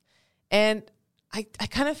difference. And I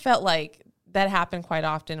kind of felt like that happened quite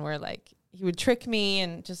often where like he would trick me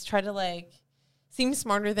and just try to like seem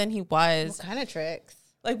smarter than he was. What kind of tricks?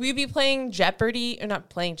 Like we'd be playing Jeopardy, or not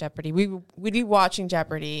playing Jeopardy. We'd be watching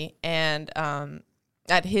Jeopardy and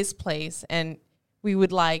at his place, and we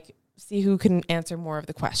would like see who can answer more of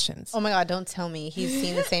the questions. Oh my God, don't tell me he's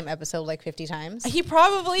seen the same episode like 50 times. He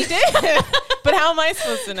probably did. But how am I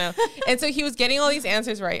supposed to know? And so he was getting all these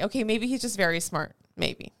answers right. Okay, maybe he's just very smart.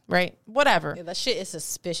 Maybe, right? Whatever. Yeah, that shit is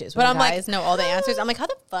suspicious. But when I'm guys like, know all the answers. I'm like, how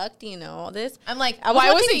the fuck do you know all this? I'm like, I was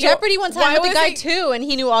watching Jeopardy one time with the guy too, and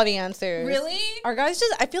he knew all the answers. Really? Our guys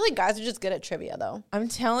just, I feel like guys are just good at trivia though. I'm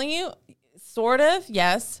telling you, sort of,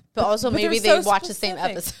 yes. But also maybe they watch the same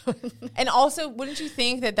episode. And also, wouldn't you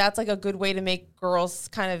think that that's like a good way to make girls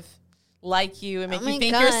kind of like you and make you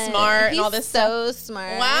think you're smart and all this stuff? So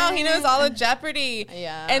smart. Wow, he knows all of Jeopardy.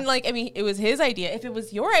 Yeah. And like, I mean, it was his idea. If it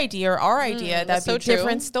was your idea or our idea, that'd be a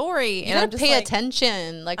different story. You gotta pay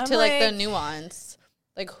attention, like to like the nuance.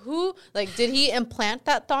 Like who, like did he implant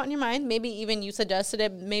that thought in your mind? Maybe even you suggested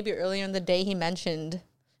it. Maybe earlier in the day he mentioned.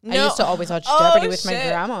 No. I used to always watch Jeopardy with my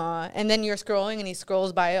grandma, and then you're scrolling and he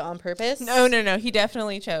scrolls by it on purpose. No. He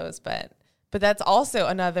definitely chose, but that's also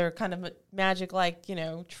another kind of magic, like, you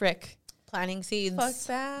know, trick. Planting seeds. Fuck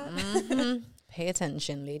that. Mm-hmm. Pay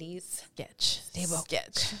attention, ladies. Sketch.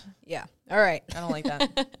 Sketch. Yeah. All right. I don't like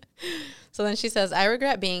that. So then she says, I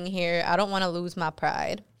regret being here. I don't want to lose my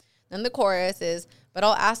pride. Then the chorus is, but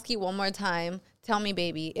I'll ask you one more time. Tell me,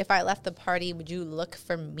 baby, if I left the party, would you look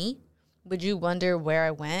for me? Would you wonder where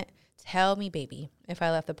I went? Tell me, baby, if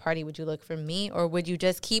I left the party, would you look for me? Or would you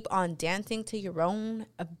just keep on dancing to your own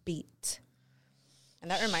beat?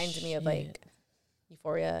 And that reminds me of like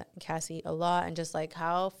Euphoria and Cassie a lot, and just like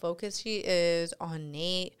how focused she is on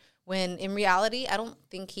Nate, when in reality, I don't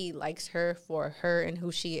think he likes her for her and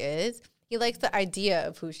who she is. He likes the idea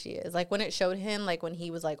of who she is. Like when it showed him, like when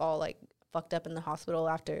he was like all like fucked up in the hospital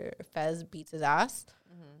after Fez beats his ass.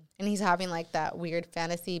 And he's having, like, that weird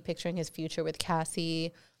fantasy, picturing his future with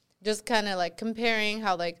Cassie. Just kind of, like, comparing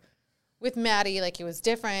how, like, with Maddie, like, it was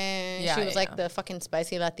different. She was, like, the fucking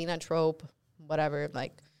spicy Latina trope, whatever.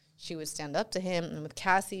 Like, she would stand up to him. And with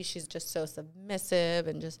Cassie, she's just so submissive.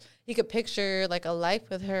 And just, he could picture, like, a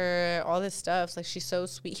life with her, all this stuff. It's like, she's so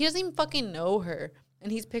sweet. He doesn't even fucking know her.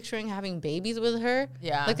 And he's picturing having babies with her.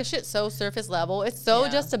 Yeah. Like, the shit's so surface level. It's so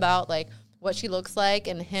just about, like, what she looks like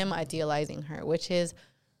and him idealizing her, which is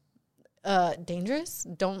dangerous.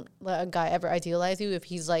 Don't let a guy ever idealize you if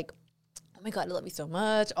he's like, oh my God, I love you so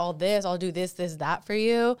much, all this, I'll do this, that for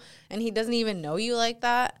you, and he doesn't even know you like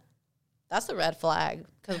that. That's a red flag.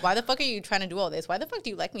 Because why the fuck are you trying to do all this? Why the fuck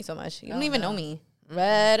do you like me so much? You don't even know me.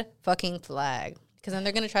 Red fucking flag. Because then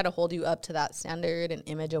they're going to try to hold you up to that standard and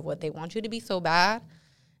image of what they want you to be so bad,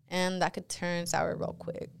 and that could turn sour real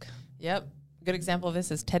quick. Yep. A good example of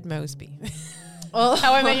this is Ted Mosby. Oh,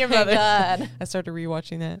 How I Met Your Mother. God. I started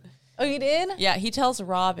rewatching that. Oh, you did? Yeah, he tells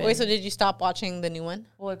Robin. Wait, so did you stop watching the new one?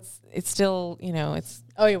 Well, it's still, you know, it's...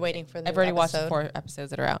 Oh, you're waiting for the I've already watched the 4 episodes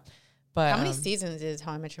that are out. But how many seasons is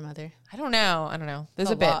How I Met Your Mother? I don't know. There's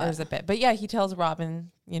a bit. But yeah, he tells Robin,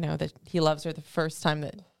 you know, that he loves her the first time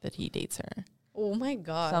that that he dates her. Oh my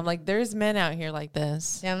God. So I'm like, there's men out here like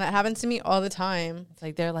this. Damn, that happens to me all the time. It's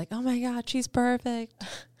like, they're like, oh my God, she's perfect.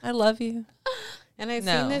 I love you. And I've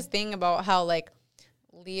seen this thing about how like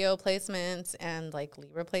Leo placements and like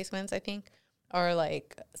Libra placements, I think, are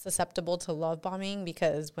like susceptible to love bombing,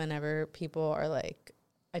 because whenever people are like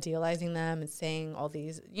idealizing them and saying all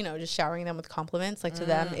these, you know, just showering them with compliments, like to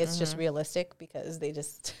them, it's just realistic because they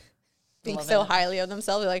just think so highly of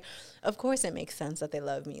themselves. They're like, of course it makes sense that they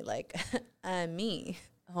love me. Like, I'm me.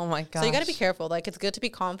 Oh my God. So you got to be careful. Like, it's good to be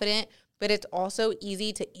confident, but it's also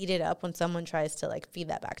easy to eat it up when someone tries to like feed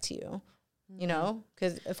that back to you. You know,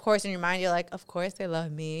 because of course in your mind you're like, of course they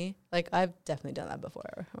love me. Like, I've definitely done that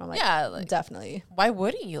before. I'm like, yeah, like, definitely. Why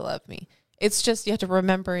wouldn't you love me? It's just, you have to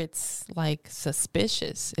remember, it's like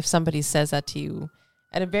suspicious if somebody says that to you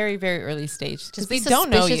at a very, very early stage. Just be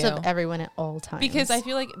suspicious of everyone at all times. Because I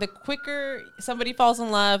feel like the quicker somebody falls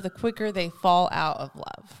in love, the quicker they fall out of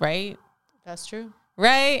love, right? That's true.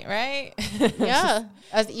 Right. Yeah.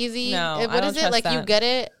 As easy. No, what is it? Like, you get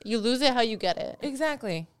it, you lose it how you get it.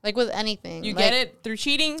 Exactly. Like with anything. You like, get it through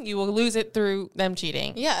cheating, you will lose it through them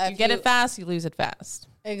cheating. Yeah. You get it fast, you lose it fast.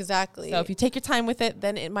 Exactly. So if you take your time with it,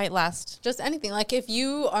 then it might last. Just anything. Like, if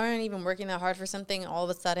you aren't even working that hard for something, and all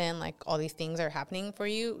of a sudden, like, all these things are happening for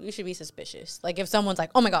you, you should be suspicious. Like, if someone's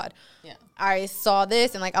like, oh my God, I saw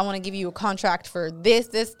this and like, I want to give you a contract for this,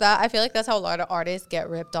 that. I feel like that's how a lot of artists get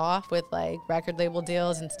ripped off with like record label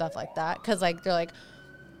deals and stuff like that. Cause like, they're like,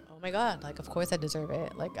 oh my God, like, of course I deserve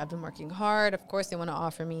it. Like, I've been working hard. Of course they want to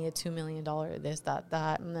offer me a $2 million, this,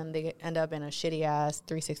 that. And then they end up in a shitty ass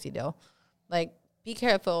 360 deal. Like, be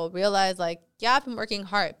careful. Realize, like, yeah, I've been working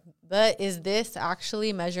hard, but is this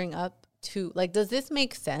actually measuring up to, like, does this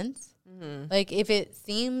make sense? Like, if it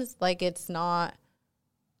seems like it's not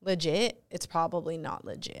legit, it's probably not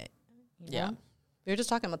legit. You know? Yeah. We were just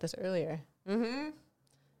talking about this earlier.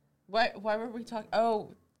 Why were we talking?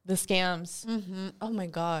 Oh, the scams. Oh, my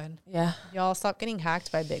God. Yeah. Y'all stop getting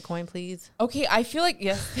hacked by Bitcoin, please. Okay, I feel like,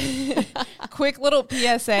 yes. Quick little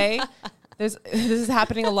PSA. This is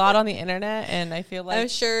happening a lot on the internet, and I feel like I'm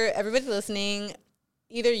sure everybody listening,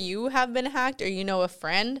 either you have been hacked or you know a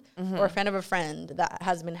friend or a friend of a friend that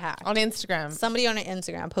has been hacked. On Instagram. Somebody on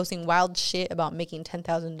Instagram posting wild shit about making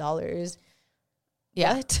 $10,000.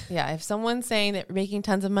 Yeah. What? Yeah. If someone's saying that we're making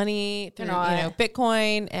tons of money through,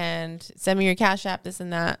 Bitcoin, and send me your Cash App, this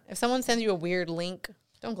and that. If someone sends you a weird link,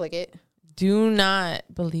 don't click it. Do not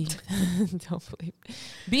believe. Don't believe.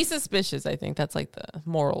 Be suspicious. I think that's like the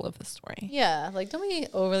moral of the story. Yeah, like, don't be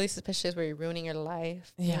overly suspicious where you're ruining your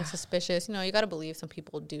life. Yeah, being suspicious. You know, you got to believe some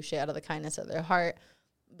people do shit out of the kindness of their heart,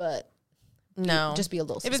 but just be a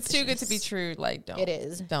little suspicious. If it's too good to be true, like, don't. It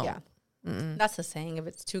is. Don't. Yeah, that's the saying. If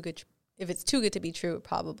it's too good to be true, it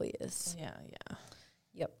probably is. Yeah.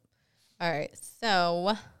 Yep. All right.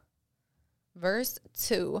 So, verse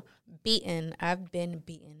 2: beaten, I've been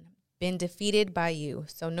beaten. Been defeated by you.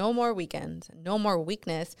 So no more weekends, no more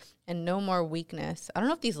weakness, and no more weakness. I don't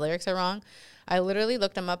know if these lyrics are wrong. I literally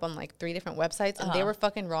looked them up on like 3 different websites and they were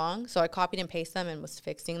fucking wrong. So I copied and pasted them and was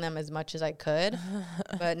fixing them as much as I could.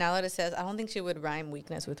 But now that it says, I don't think she would rhyme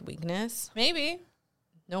weakness with weakness. Maybe.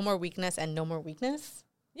 No more weakness and no more weakness?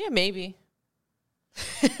 Yeah, maybe.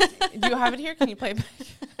 Do you have it here? Can you play it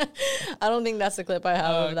back? I don't think that's the clip I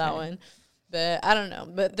have of that one. But I don't know.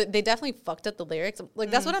 But they definitely fucked up the lyrics.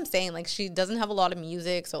 Like, that's what I'm saying. Like, she doesn't have a lot of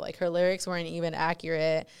music, so, like, her lyrics weren't even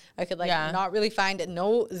accurate. I could, like, not really find it.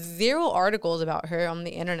 Zero articles about her on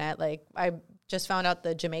the internet. Like, I just found out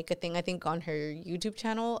the Jamaica thing, I think, on her YouTube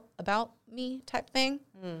channel, About Me type thing.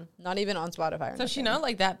 Not even on Spotify. So she not,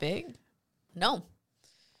 like, that big? No.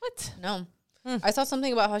 What? No. I saw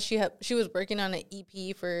something about how she was working on an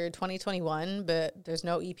EP for 2021, but there's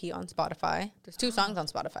no EP on Spotify. There's 2 songs on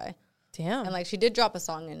Spotify. Damn. And, like, she did drop a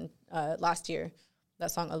song in last year,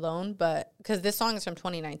 that song Alone, but because this song is from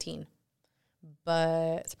 2019.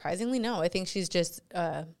 But surprisingly, no. I think she's just,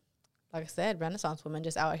 like I said, Renaissance woman,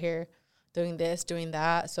 just out here doing this, doing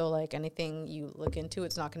that. So, like, anything you look into,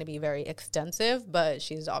 it's not going to be very extensive, but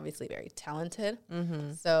she's obviously very talented.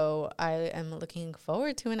 So I am looking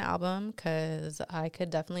forward to an album because I could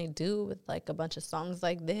definitely do with, like, a bunch of songs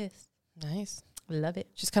like this. Nice. Love it.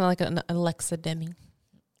 She's kind of like an Alexa Demi.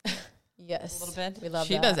 Yes. A little bit. We love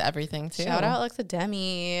she that. Does everything, too. Shout out Alexa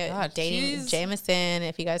Demi. God, dating Jameson.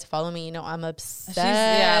 If you guys follow me, you know I'm obsessed.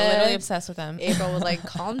 She's, literally obsessed with them. April was like,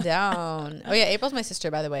 calm down. Oh, yeah, April's my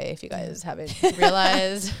sister, by the way, if you guys haven't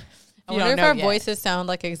realized. I wonder if our voices sound,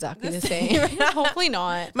 like, exactly the same. Hopefully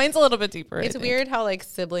not. Mine's a little bit deeper. It's weird how, like,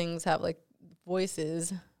 siblings have, like,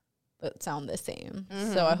 voices, that sound the same.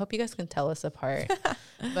 So I hope you guys can tell us apart.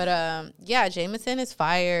 But yeah, Jameson is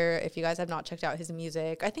fire. If you guys have not checked out his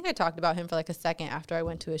music, I think I talked about him for like a second after I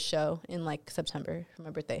went to his show in like September for my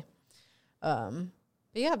birthday.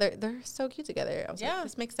 But yeah, they're so cute together. I was like,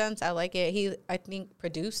 this makes sense. I like it. He, I think,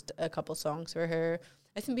 produced a couple songs for her.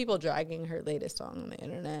 I seen people dragging her latest song on the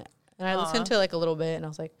internet, and I listened to it like a little bit, and I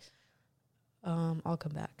was like, I'll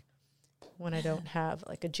come back when I don't have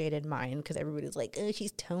like a jaded mind, because everybody's like, oh,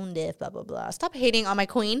 she's tone deaf, blah blah blah. Stop hating on my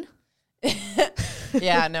queen.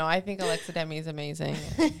 Yeah, no, I think Alexa Demi is amazing.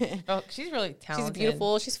 Oh, she's really talented. She's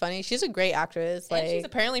beautiful. She's funny. She's a great actress. And like, she's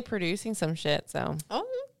apparently producing some shit. So okay.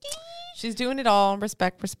 She's doing it all.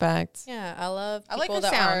 Respect. Yeah, I love people I like her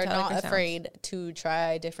that sound. are I like not her sound. afraid to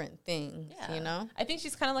try different things. Yeah. You know. I think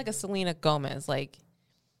she's kind of like a Selena Gomez. Like,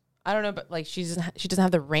 I don't know, but like she doesn't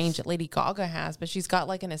have the range that Lady Gaga has, but she's got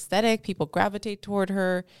like an aesthetic. People gravitate toward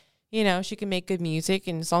her. You know, she can make good music,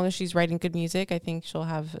 and as long as she's writing good music, I think she'll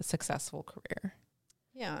have a successful career.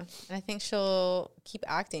 Yeah, and I think she'll keep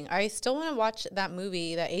acting. I still want to watch that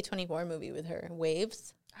movie, that A24 movie with her,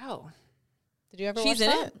 Waves. Oh, did you ever she's watch in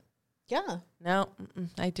that? it? Yeah. No,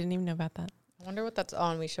 I didn't even know about that. I wonder what that's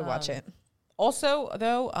on. We should watch it. Also,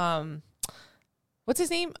 though, what's his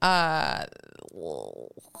name? The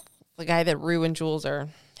guy that Rue and Jules are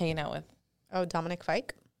hanging out with. Oh, Dominic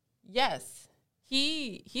Fike? Yes.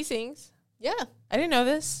 He sings. Yeah. I didn't know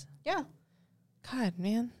this. Yeah. God,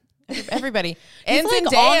 man. Everybody. He's and like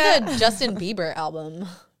Zendaya. on the Justin Bieber album.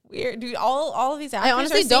 Weird. Dude, all of these actors I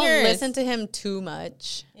honestly are don't singers. listen to him too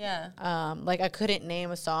much. Yeah. Like I couldn't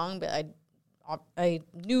name a song, but I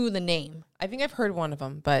knew the name. I think I've heard one of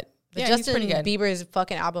them, but But yeah, Justin he's pretty good. Bieber's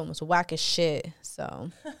fucking album was whack as shit. So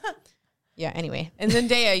yeah, anyway. And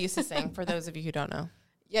Zendaya used to sing, for those of you who don't know.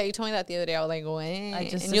 Yeah, you told me that the other day. I was like, what? I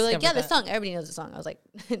just and you're like, yeah, discovered the that. song. Everybody knows the song. I was like,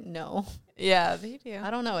 no. Yeah, they do. I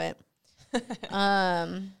don't know it.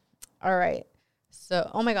 All right. So,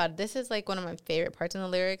 oh my God, this is like one of my favorite parts in the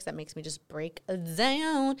lyrics that makes me just break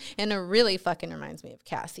down. And it really fucking reminds me of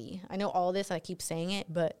Cassie. I know all this, I keep saying it,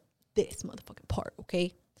 but this motherfucking part,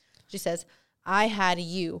 okay? She says, I had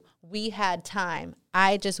you. We had time.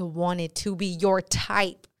 I just wanted to be your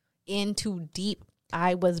type. In too deep.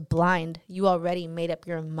 I was blind. You already made up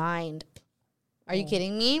your mind. Are you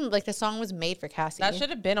kidding me? Like, the song was made for Cassie. That should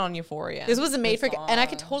have been on Euphoria. This was made for, and I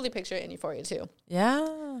could totally picture it in Euphoria too.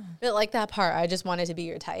 Yeah. But like that part, I just wanted to be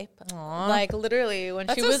your type. Aww. Like literally, when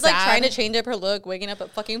That's she so was like sad. trying to change up her look, waking up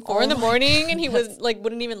at fucking 4 in the morning, and he was like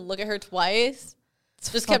wouldn't even look at her twice.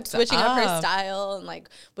 Just kept fucked switching up her up. style and like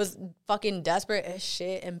was fucking desperate as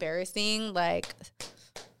shit, embarrassing. Like,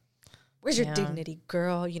 where's your Yeah. dignity,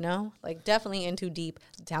 girl? You know, like definitely in too deep,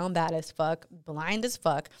 down bad as fuck, blind as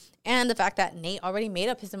fuck. And the fact that Nate already made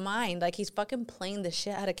up his mind, like he's fucking playing the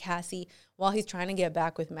shit out of Cassie while he's trying to get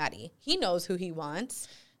back with Maddie. He knows who he wants.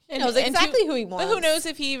 He knows exactly who he wants. But who knows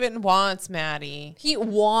if he even wants Maddie? He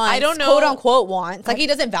wants, I don't know. quote unquote wants. Like he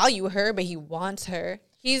doesn't value her, but he wants her.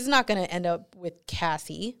 He's not going to end up with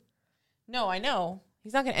Cassie. No, I know.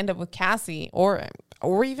 He's not going to end up with Cassie or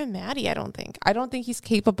even Maddie, I don't think. I don't think he's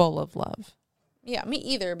capable of love. Yeah, me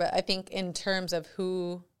either. But I think in terms of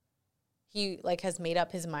who he like has made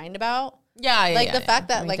up his mind about. Yeah, yeah. Like the fact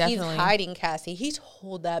that I mean, like definitely. he's hiding Cassie. He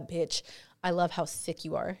told that bitch, I love how sick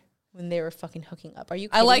you are when they were fucking hooking up. Are you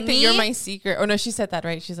kidding I like that me? you're my secret. Oh, no, she said that,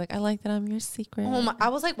 right? She's like, I like that I'm your secret. Oh my, I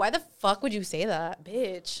was like, why the fuck would you say that,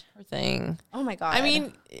 bitch? Her thing. Oh my God. I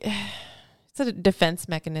mean, it's a defense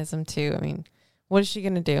mechanism, too. I mean, what is she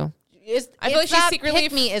going to do? I feel like she's secretly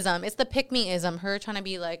pick-me-ism. It's the pick-me-ism. Her trying to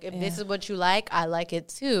be like, if this is what you like, I like it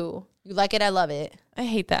too. You like it, I love it. I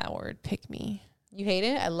hate that word, pick me. You hate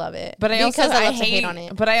it? I love it. But I because also I love hate to hate on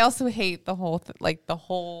it. But I also hate the whole the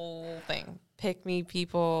whole thing. Pick me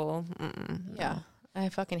people. Yeah. I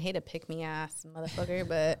fucking hate a pick-me ass motherfucker,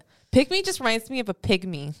 but pick me just reminds me of a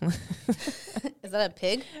pygmy. Is that a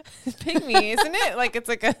pig? Pygmy, isn't it? Like it's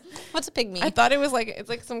like a what's a pygmy? I thought it was like it's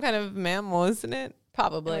like some kind of mammal, isn't it?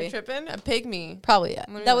 Probably. Am I tripping? A pygmy. Probably, yeah.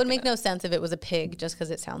 Let me That would look make it no sense if it was a pig, just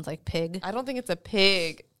because it sounds like pig. I don't think it's a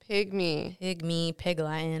pig. Pygmy. Pygmy, pig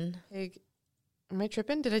lion. Pig. Am I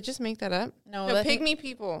tripping? Did I just make that up? No, pygmy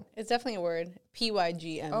people. It's definitely a word.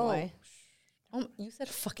 P-Y-G-M-Y. Oh, you said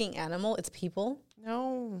fucking animal. It's people.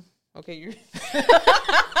 No. Okay, you're.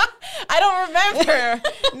 I don't remember.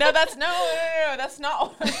 No, that's no. That's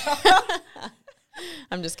not.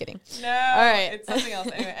 I'm just kidding. No. All right. It's something else.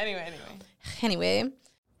 Anyway.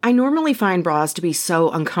 I normally find bras to be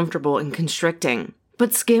so uncomfortable and constricting,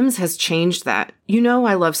 but Skims has changed that. You know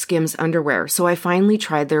I love Skims underwear, so I finally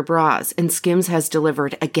tried their bras, and Skims has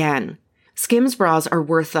delivered again. Skims bras are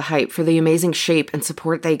worth the hype for the amazing shape and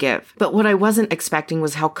support they give, but what I wasn't expecting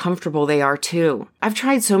was how comfortable they are too. I've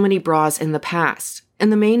tried so many bras in the past,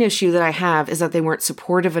 and the main issue that I have is that they weren't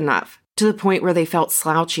supportive enough, to the point where they felt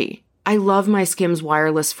slouchy. I love my Skims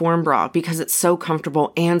wireless form bra because it's so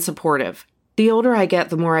comfortable and supportive. The older I get,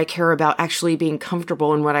 the more I care about actually being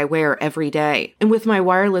comfortable in what I wear every day. And with my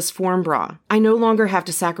wireless form bra, I no longer have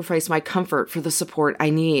to sacrifice my comfort for the support I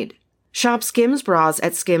need. Shop Skims bras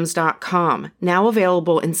at skims.com, now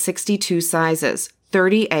available in 62 sizes,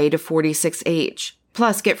 30A to 46H.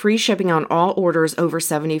 Plus, get free shipping on all orders over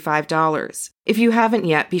 $75. If you haven't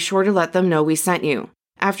yet, be sure to let them know we sent you.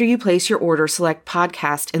 After you place your order, select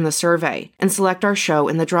podcast in the survey and select our show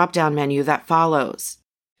in the drop-down menu that follows.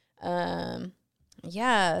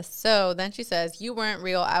 Yeah, so then she says, you weren't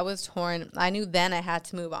real. I was torn. I knew then I had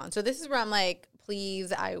to move on. So this is where I'm like,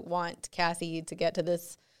 please, I want Cassie to get to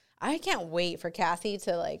this. I can't wait for Cassie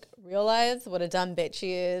to, like, realize what a dumb bitch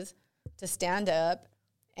she is, to stand up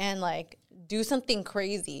and, like, do something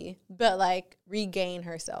crazy, but, like, regain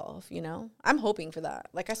herself, you know? I'm hoping for that.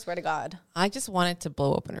 Like, I swear to God. I just want it to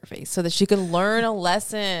blow up in her face so that she can learn a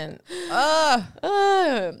lesson.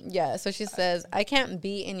 Yeah, so she says, I can't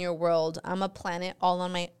be in your world. I'm a planet all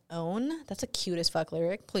on my own. That's a cute as fuck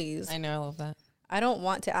lyric, please. I know, I love that. I don't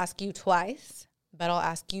want to ask you twice, but I'll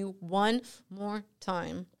ask you one more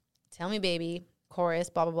time. Tell me, baby, chorus,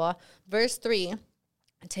 blah, blah, blah. Verse 3,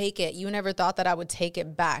 take it. You never thought that I would take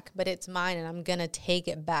it back, but it's mine and I'm going to take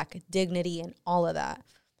it back. Dignity and all of that.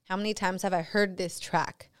 How many times have I heard this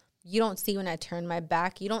track? You don't see when I turn my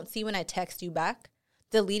back. You don't see when I text you back.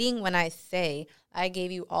 Deleting when I say I gave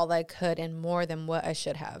you all I could and more than what I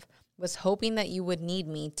should have. Was hoping that you would need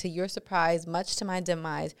me. To your surprise, much to my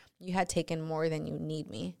demise, you had taken more than you need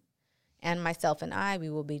me. And myself and I,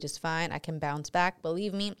 we will be just fine. I can bounce back.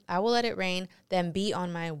 Believe me, I will let it rain, then be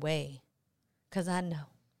on my way. Because I know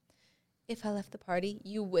if I left the party,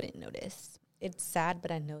 you wouldn't notice. It's sad,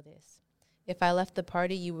 but I know this. If I left the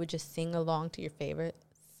party, you would just sing along to your favorite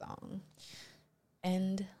song.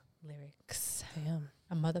 End lyrics. Damn.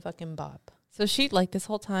 A motherfucking bop. So she, like, this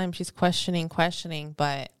whole time, she's questioning,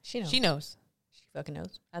 but she knows. She fucking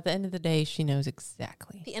knows. At the end of the day, she knows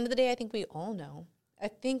exactly. At the end of the day, I think we all know. I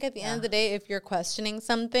think at the end of the day, if you're questioning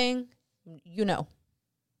something, you know.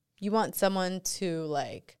 You want someone to,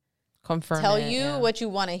 like, confirm tell you what you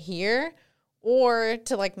want to hear, or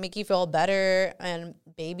to, like, make you feel better and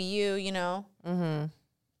baby you, you know. Mm-hmm.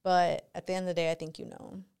 But at the end of the day, I think you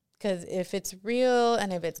know. Because if it's real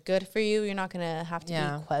and if it's good for you, you're not going to have to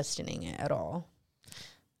be questioning it at all.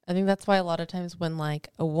 I think that's why a lot of times when, like,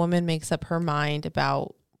 a woman makes up her mind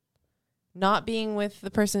about not being with the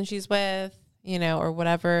person she's with, you know, or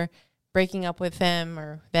whatever, breaking up with him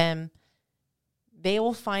or them, they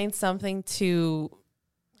will find something to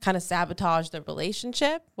kind of sabotage the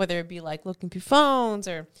relationship, whether it be like looking through phones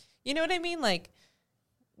or, you know what I mean? Like,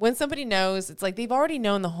 when somebody knows, it's like they've already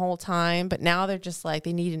known the whole time, but now they're just like,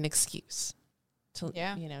 they need an excuse to,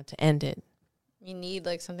 you know, to end it. You need,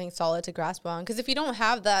 like, something solid to grasp on. Because if you don't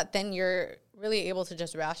have that, then you're really able to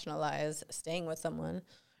just rationalize staying with someone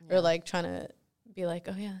or, like, trying to be like,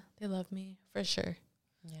 oh, yeah, they love me for sure.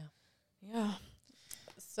 Yeah.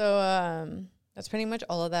 So that's pretty much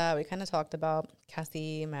all of that. We kind of talked about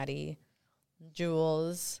Cassie, Maddie,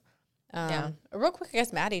 Jules. Real quick, I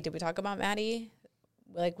guess Maddie. Did we talk about Maddie?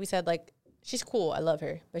 Like we said, like, she's cool. I love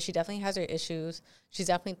her. But she definitely has her issues. She's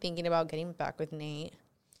definitely thinking about getting back with Nate.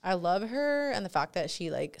 I love her and the fact that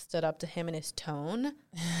she, like, stood up to him in his tone.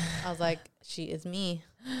 I was like, she is me.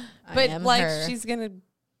 But, I am like, her. she's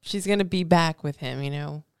gonna be back with him, you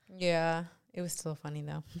know. Yeah. It was still funny,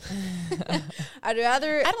 though. I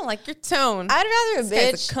don't like your tone. I'd rather a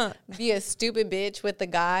bitch be a stupid bitch with the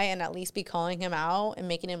guy and at least be calling him out and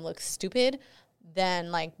making him look stupid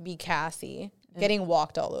than, like, be Cassie getting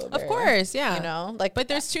walked all over. Of course, yeah. You know? Like, but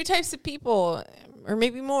there's two types of people, or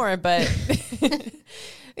maybe more, but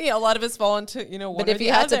a lot of us fall into, you know, one or the other. But if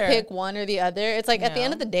you had to pick one or the other, it's like at the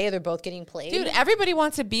end of the day, they're both getting played. Dude, everybody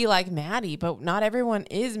wants to be like Maddie, but not everyone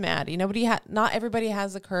is Maddie. Not everybody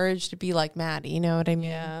has the courage to be like Maddie. You know what I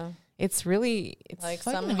mean? Yeah. It's really, it's like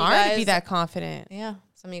fucking hard to be that confident. Yeah.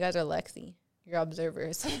 Some of you guys are Lexi. You're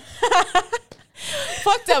observers.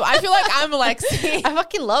 Fucked up. I feel like I'm Lexi. I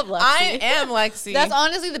fucking love Lexi. I am Lexi. That's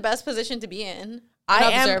honestly the best position to be in. I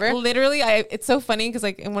am literally, it's so funny because,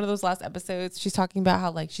 like, in one of those last episodes, she's talking about how,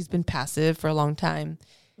 like, she's been passive for a long time.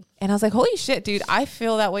 And I was like, holy shit, dude, I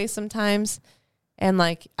feel that way sometimes. And,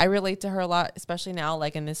 like, I relate to her a lot, especially now,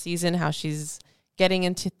 like, in this season, how she's getting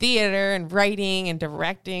into theater and writing and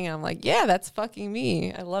directing. I'm like, yeah, that's fucking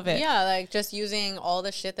me. I love it. Yeah, like, just using all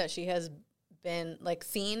the shit that she has been like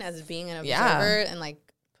seen as being an observer and like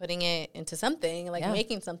putting it into something, like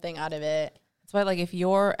making something out of it. That's why, like, if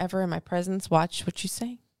you're ever in my presence, watch what you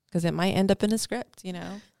say, because it might end up in a script, you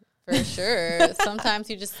know? For sure. Sometimes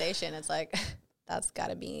you just say shit and it's like, that's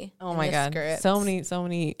gotta be. Oh my God. Script. So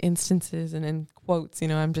many instances and in quotes, you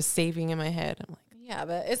know, I'm just saving in my head. I'm like, yeah,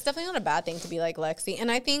 but it's definitely not a bad thing to be like Lexi.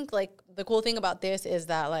 And I think like the cool thing about this is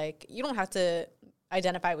that like you don't have to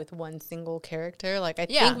identify with one single character. Like I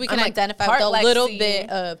think we can identify with a little bit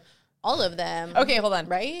of all of them. Okay, hold on.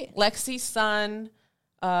 Right? Lexi Sun,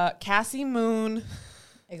 Cassie Moon.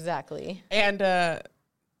 Exactly. And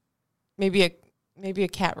maybe a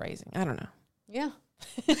Cat Rising. I don't know. Yeah.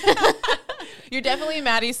 You're definitely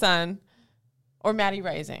Maddie Sun or Maddie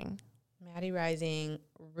Rising. Maddie Rising,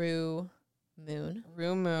 Rue Moon.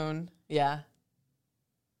 Rue Moon. Yeah.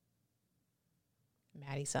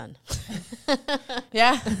 Maddie Sun.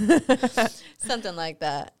 Yeah. Something like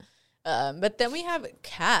that. But then we have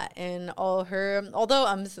Kat and all her, although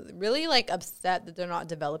I'm really like upset that they're not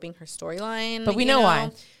developing her storyline. But we know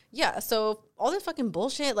why. Yeah, so all this fucking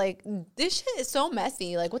bullshit, like, this shit is so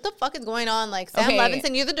messy. Like, what the fuck is going on? Like, Sam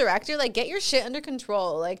Levinson, you're the director. Like, get your shit under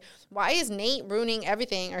control. Like, why is Nate ruining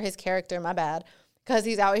everything, or his character, my bad, because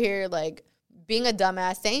he's out here, like, being a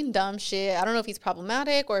dumbass, saying dumb shit. I don't know if he's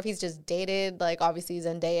problematic or if he's just dated, like, obviously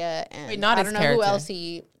Zendaya. And wait, not I his don't know character. who else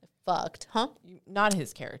he fucked. Huh? Not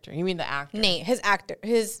his character. You mean the actor. Nate, his actor.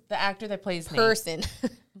 The actor that plays person.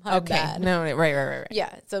 Nate. My okay. bad. No, right.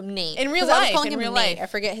 Yeah, so Nate. In real 'Cause I was life. calling In him real Nate. life. I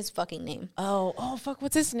forget his fucking name. Oh, fuck.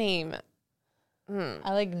 What's his name?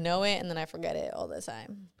 I like know it and then I forget it all the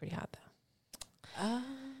time. Pretty hot though.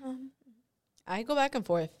 I go back and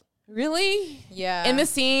forth. Really? Yeah. In the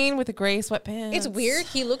scene with the gray sweatpants. It's weird.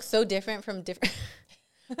 He looks so different from different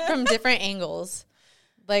from different angles.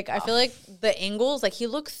 Like I feel like the angles, like he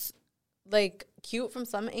looks like cute from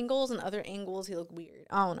some angles and other angles he look weird.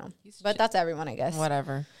 I don't know. But that's everyone, I guess.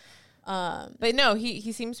 Whatever. But no,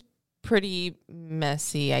 he seems pretty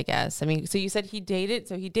messy, I guess. I mean, so you said he dated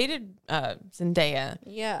Zendaya.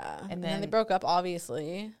 Yeah. And then then they broke up,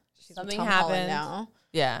 obviously. She's something with Tom Holland happened. now.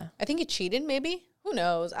 Yeah. I think he cheated, maybe. Who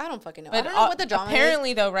knows? I don't fucking know. But I don't know what the drama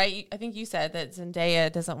apparently, is. though, right? I think you said that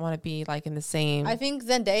Zendaya doesn't want to be like in the same. I think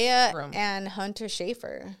Zendaya room. and Hunter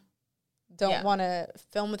Schafer don't want to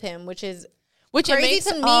film with him, which is it crazy makes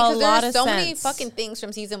to me a because lot there's of so many sense. fucking things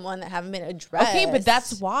from season 1 that haven't been addressed. Okay, but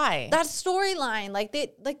that's why. That storyline, like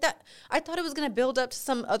that. I thought it was gonna build up to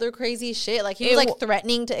some other crazy shit. Like he was like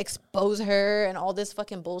threatening to expose her and all this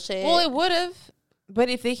fucking bullshit. Well, it would have, but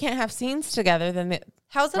if they can't have scenes together, then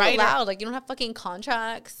how's that allowed? Like you don't have fucking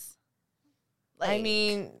contracts. Like, I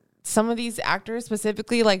mean, some of these actors,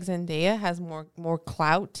 specifically like Zendaya, has more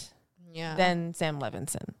clout than Sam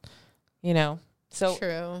Levinson. You know, so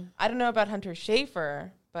true. I don't know about Hunter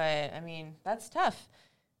Schafer, but I mean that's tough.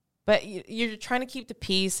 But you're trying to keep the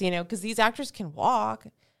peace, you know, because these actors can walk.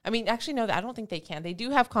 I mean, actually, no, I don't think they can. They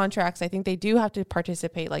do have contracts. I think they do have to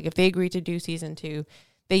participate. Like if they agree to do season 2,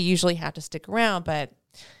 they usually have to stick around. But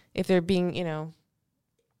if they're being, you know,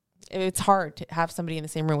 it's hard to have somebody in the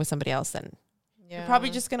same room with somebody else, then you're probably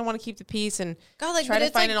just going to want to keep the peace and try to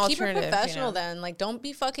find an alternative. Keep it professional then. Like, don't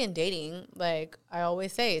be fucking dating. Like, I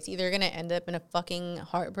always say, it's either going to end up in a fucking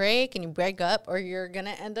heartbreak and you break up or you're going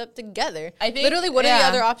to end up together. I think, literally, what are the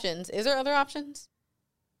other options? Is there other options?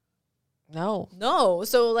 No.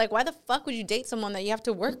 So, like, why the fuck would you date someone that you have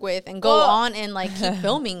to work with and go on and, like, keep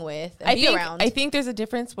filming with and be around? I think there's a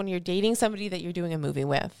difference when you're dating somebody that you're doing a movie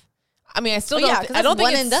with. I mean, I still don't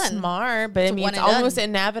think it's smart, but I mean, it's almost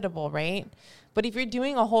inevitable, right? But if you're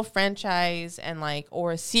doing a whole franchise and like,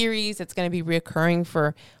 or a series that's going to be reoccurring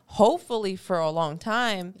for hopefully for a long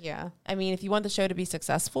time. Yeah. I mean, if you want the show to be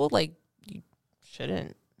successful, like you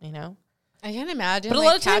shouldn't, you know? I can't imagine but like, a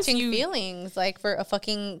lot of times catching feelings like for a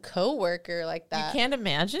fucking coworker like that. You can't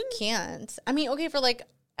imagine? Can't. I mean, okay, for like.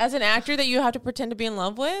 As an actor that you have to pretend to be in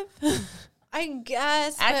love with? I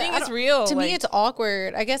guess. Acting is real. To me, it's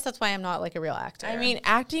awkward. I guess that's why I'm not like a real actor. I mean,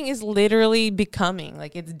 acting is literally becoming,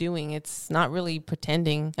 like it's doing. It's not really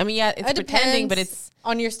pretending. I mean, yeah, it's pretending, but it's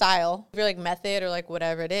on your style. If you're like method or like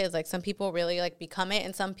whatever it is, like some people really like become it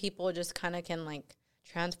and some people just kind of can like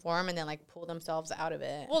transform and then like pull themselves out of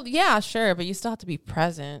it. Well, yeah, sure, but you still have to be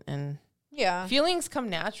present and yeah, feelings come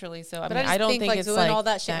naturally. So but I mean, I don't think like it's doing like all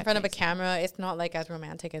that shit in front of a camera. It's not like as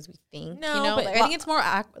romantic as we think. No, you know, but like, I think it's more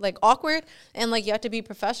like awkward and like you have to be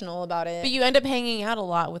professional about it. But you end up hanging out a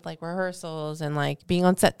lot with like rehearsals and like being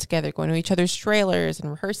on set together, going to each other's trailers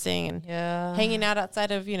and rehearsing and hanging out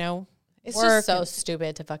outside of It's just so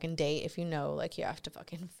stupid to fucking date if you know like you have to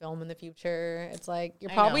fucking film in the future. It's like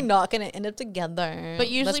you're probably not gonna end up together. But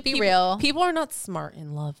usually, let's be real. People are not smart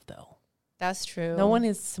in love though. That's true. No one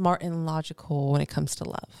is smart and logical when it comes to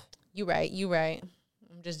love. You right.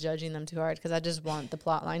 I'm just judging them too hard because I just want the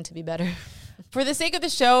plot line to be better. For the sake of the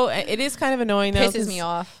show, it is kind of annoying though. Pisses me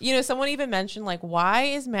off. You know, someone even mentioned like, why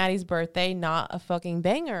is Maddie's birthday not a fucking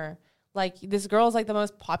banger? Like, this girl is like the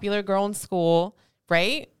most popular girl in school,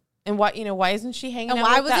 right? And why isn't she hanging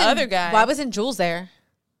out with that other guy? Why wasn't Jules there?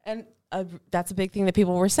 And that's a big thing that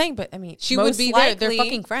people were saying. But I mean, she would be there. They're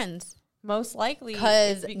fucking friends. Most likely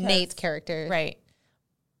because Nate's character, right,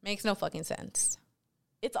 makes no fucking sense.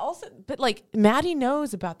 It's also, but like Maddie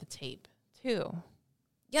knows about the tape too.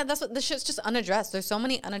 Yeah, that's what the shit's just unaddressed. There's so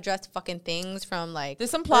many unaddressed fucking things from like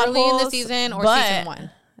there's some plot early holes in the season or season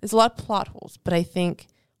 1. There's a lot of plot holes, but I think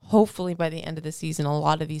hopefully by the end of the season, a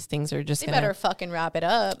lot of these things are just better fucking wrap it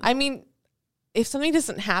up. I mean, if something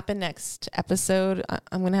doesn't happen next episode,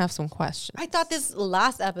 I'm gonna have some questions. I thought this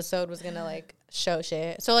last episode was gonna like show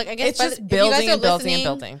shit. So like I guess it's just building and building and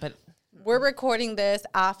building. But we're recording this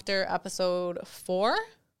after episode 4,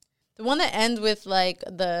 the one that ends with like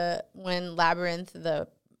when Labyrinth, the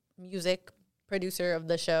music producer of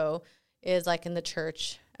the show, is like in the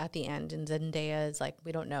church at the end, and Zendaya is like,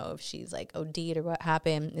 we don't know if she's like OD'd or what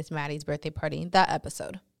happened. It's Maddie's birthday party. That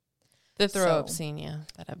episode. The throw up scene, yeah.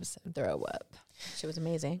 That episode. Throw up. She was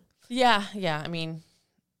amazing. Yeah. I mean,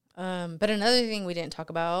 but another thing we didn't talk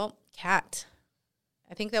about, Kat.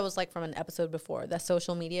 I think that was like from an episode before, that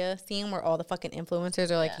social media scene where all the fucking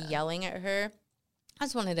influencers are like yelling at her. I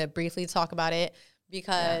just wanted to briefly talk about it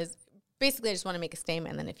because basically I just want to make a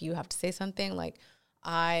statement, and then if you have to say something, like,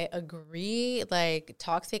 I agree, like,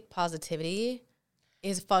 toxic positivity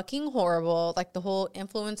is fucking horrible. Like, the whole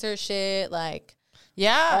influencer shit, like,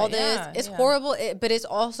 all this, it's horrible, but it's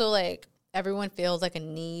also, like, everyone feels like a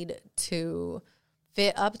need to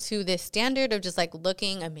fit up to this standard of just, like,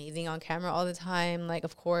 looking amazing on camera all the time. Like,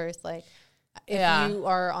 of course, like, if you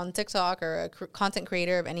are on TikTok or a content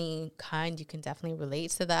creator of any kind, you can definitely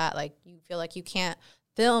relate to that. Like, you feel like you can't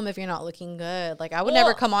film if you're not looking good. Like, I would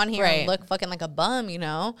never come on here and look fucking like a bum, you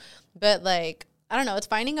know? But, like, I don't know. It's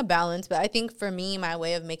finding a balance. But I think for me, my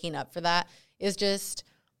way of making up for that is just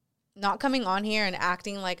not coming on here and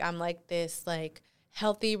acting like I'm, like, this, like,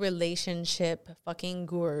 healthy relationship fucking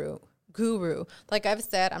guru. Like I've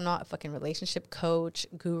said, I'm not a fucking relationship coach,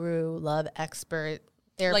 guru, love expert,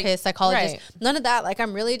 therapist, like, psychologist, none of that. Like,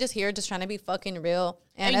 I'm really just here just trying to be fucking real.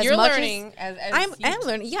 And as you're much learning as I'm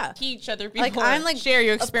learning, teach other people, like, I'm like, share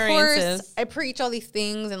your experiences. Of course, I preach all these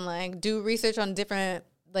things and like do research on different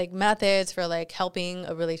like methods for like helping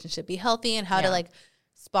a relationship be healthy and how to like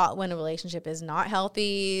spot when a relationship is not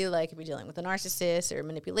healthy, like if you're dealing with a narcissist or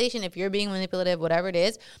manipulation, if you're being manipulative, whatever it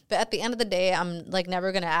is. But at the end of the day, I'm like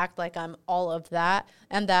never going to act like I'm all of that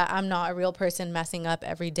and that I'm not a real person messing up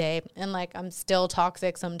every day. And like, I'm still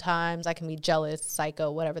toxic sometimes. I can be jealous,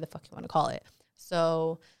 psycho, whatever the fuck you want to call it.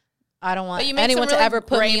 So I don't want anyone to ever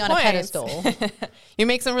put me on a pedestal. You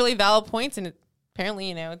make some really valid points, and apparently,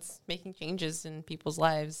 you know, it's making changes in people's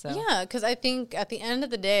lives. So. Yeah, because I think at the end of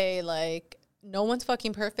the day, like, no one's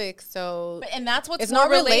fucking perfect, so and that's what's it's more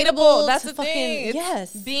not relatable. That's the fucking thing.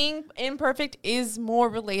 Yes, being imperfect is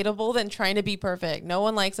more relatable than trying to be perfect. No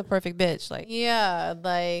one likes a perfect bitch. Like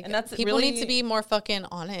and that's people really need to be more fucking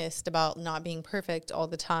honest about not being perfect all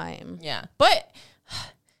the time. Yeah, but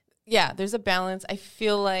there's a balance. I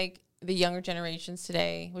feel like the younger generations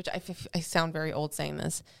today, which I sound very old saying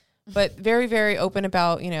this, but very, very open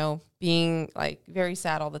about, you know, being like very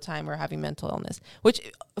sad all the time or having mental illness, which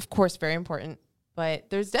of course very important. But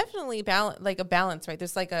there's definitely a balance, right?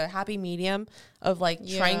 There's like a happy medium of like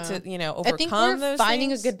trying to, you know, overcome. I think we're finding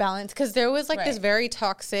things. a good balance because there was like this very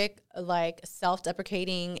toxic, like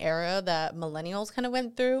self-deprecating era that millennials kind of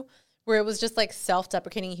went through, where it was just like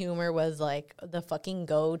self-deprecating humor was like the fucking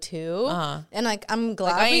go-to. And like, I'm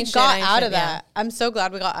glad we got out of that. I'm so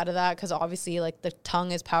glad we got out of that because obviously like the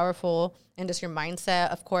tongue is powerful and just your mindset,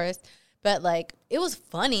 of course. But like, it was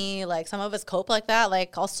funny. Like, some of us cope like that.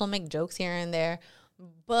 Like, I'll still make jokes here and there.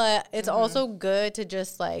 But it's also good to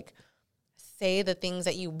just like say the things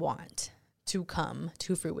that you want to come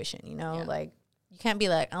to fruition, you know? Like, you can't be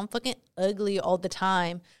like, I'm fucking ugly all the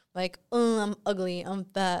time. Like, I'm ugly, I'm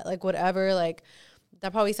fat, like, whatever. Like,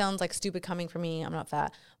 that probably sounds, like, stupid coming from me. I'm not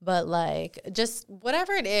fat. But, like, just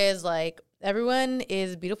whatever it is, like, everyone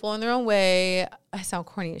is beautiful in their own way. I sound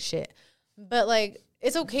corny as shit. But, like,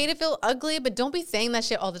 it's okay to feel ugly, but don't be saying that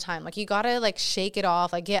shit all the time. Like, you gotta, like, shake it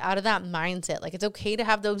off. Like, get out of that mindset. Like, it's okay to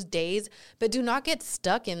have those days, but do not get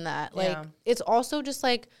stuck in that. Like, it's also just,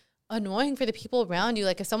 like, annoying for the people around you.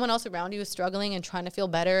 Like, if someone else around you is struggling and trying to feel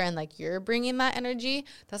better and like you're bringing that energy,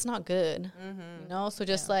 that's not good. You know, so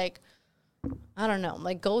just like, I don't know,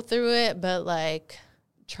 like, go through it, but like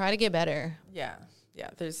try to get better. Yeah.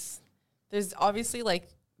 There's obviously like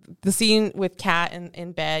the scene with Kat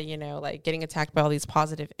in bed, you know, like getting attacked by all these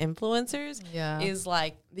positive influencers is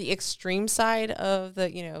like the extreme side of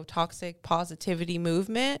the, you know, toxic positivity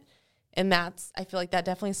movement. And I feel like that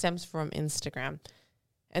definitely stems from Instagram.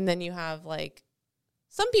 And then you have like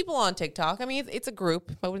some people on TikTok. I mean, it's a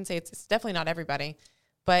group. I wouldn't say it's definitely not everybody.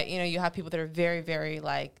 But, you know, you have people that are very, very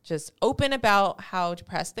like just open about how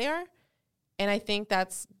depressed they are. And I think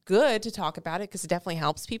that's good to talk about it because it definitely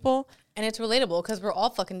helps people. And it's relatable because we're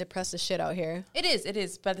all fucking depressed as shit out here. It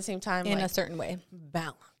is. But at the same time, in like, a certain way.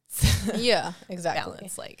 Balance. Yeah, exactly.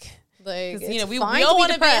 Balance. Like it's you know, we fine all to want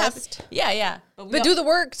be to be happy. depressed. Yeah. But do the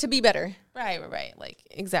work to be better. Right. Like,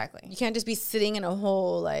 exactly. You can't just be sitting in a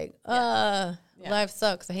hole like, life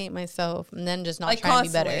sucks. I hate myself. And then just not like trying to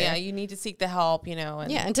be better. Yeah, you need to seek the help, you know.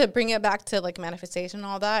 And to bring it back to like manifestation and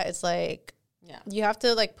all that, it's like, you have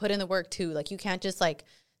to like put in the work too. Like you can't just like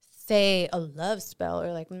say a love spell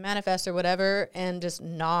or like manifest or whatever and just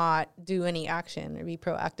not do any action or be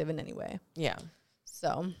proactive in any way. Yeah.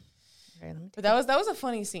 So, but that was a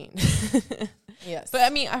funny scene. Yes. But I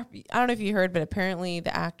mean, I don't know if you heard, but apparently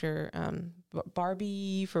the actor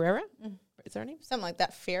Barbie Ferreira, is that her name? Something like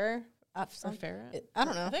that. Ferreira? I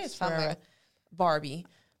don't know. I think it's Ferreira. Ferreira. Barbie.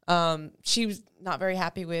 She was not very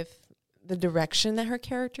happy with the direction that her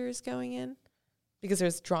character is going in. Because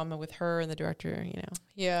there's drama with her and the director, you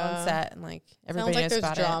know, on set, and like everybody knows about it. Sounds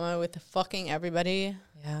like there's drama with the fucking everybody.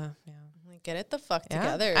 Yeah. Like, get it the fuck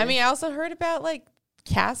together. I mean, I also heard about like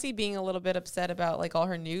Cassie being a little bit upset about like all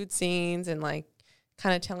her nude scenes and like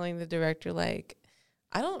kind of telling the director like,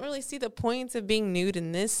 I don't really see the points of being nude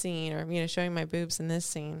in this scene or, you know, showing my boobs in this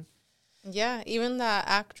scene. Yeah, even that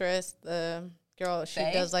actress, the girl, she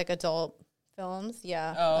does like adult films.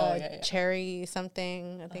 Yeah. Cherry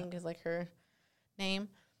something, I think is like her name.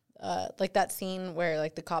 Like that scene where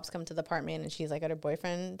like the cops come to the apartment and she's like at her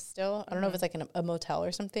boyfriend still. I don't know if it's like in a motel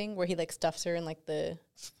or something where he like stuffs her in like the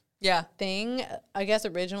thing. I guess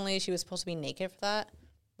originally she was supposed to be naked for that,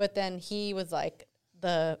 but then he was like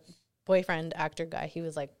the boyfriend actor guy. He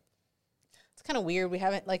was like, it's kind of weird. We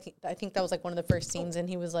haven't like, I think that was like one of the first scenes, and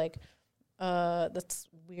he was like, that's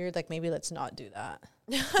weird. Like maybe let's not do that.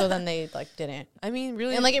 So then they like didn't. I mean,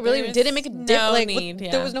 really, and like it really didn't make a difference. Like need,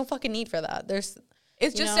 there was no fucking need for that.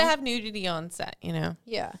 It's just to have nudity on set, you know?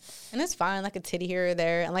 Yeah. And it's fine, like a titty here or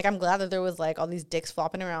there. And like I'm glad that there was like all these dicks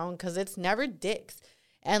flopping around because it's never dicks.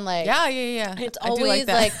 And like yeah. It's always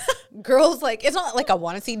like girls like it's not like I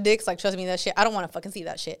want to see dicks. Like trust me, that shit. I don't want to fucking see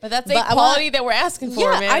that shit. But that's the quality that we're asking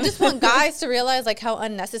for, man. I just want guys to realize like how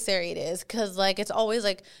unnecessary it is because like it's always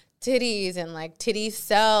like titties and like titties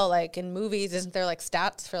sell like in movies. Isn't there like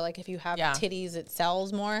stats for like if you have titties it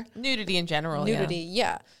sells more? Nudity in general.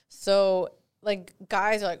 Yeah. So like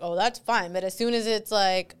guys are like, oh, that's fine. But as soon as it's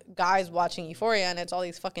like guys watching Euphoria and it's all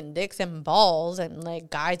these fucking dicks and balls and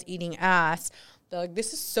like guys eating ass, they're like,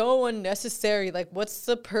 this is so unnecessary. Like, what's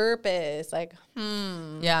the purpose? Like,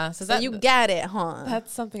 Yeah. So you get it, huh?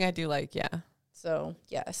 That's something I do like, yeah. So,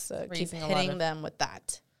 yes, keep hitting them with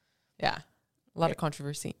that. Yeah. A lot of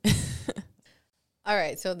controversy. All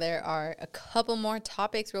right. So there are a couple more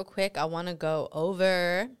topics real quick I want to go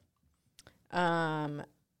over.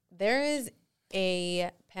 There is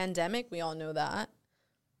a pandemic. We all know that.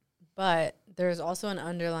 But there's also an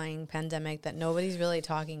underlying pandemic that nobody's really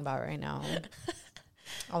talking about right now.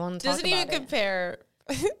 I want to talk about it. Doesn't even compare.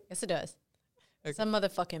 Yes, it does. Okay. Some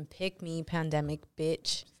motherfucking pick-me pandemic,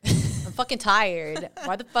 bitch. I'm fucking tired.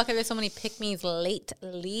 Why the fuck are there so many pick-me's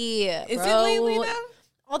lately, bro? Is it lately, though?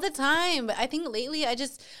 All the time. But I think lately,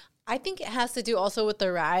 I think it has to do also with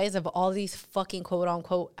the rise of all these fucking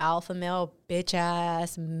quote-unquote alpha male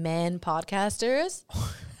bitch-ass men podcasters.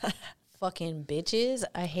 Fucking bitches.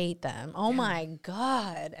 I hate them. Oh my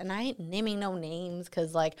God. And I ain't naming no names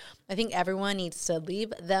because like I think everyone needs to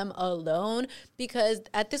leave them alone because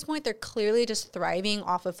at this point they're clearly just thriving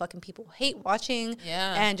off of fucking people hate watching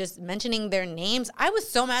and just mentioning their names. I was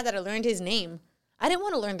so mad that I learned his name. I didn't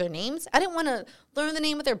want to learn their names. I didn't want to learn the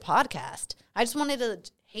name of their podcast. I just wanted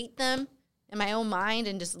to hate them in my own mind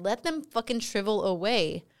and just let them fucking shrivel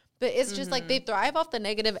away. But it's just like they thrive off the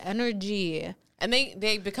negative energy. And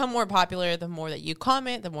they become more popular the more that you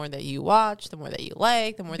comment, the more that you watch, the more that you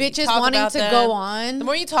like, the more that you bitches talk wanting about to them, go on. the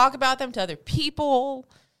more you talk about them to other people.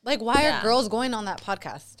 Like, why are girls going on that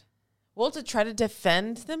podcast? Well, to try to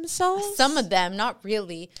defend themselves. Some of them, not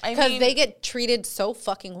really. Because they get treated so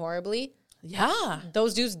fucking horribly. Yeah.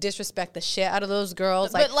 Those dudes disrespect the shit out of those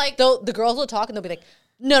girls. But like the girls will talk and they'll be like,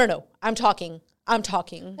 no, I'm talking.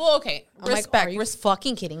 Well, okay. I'm respect. Like, are you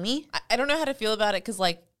fucking kidding me? I don't know how to feel about it because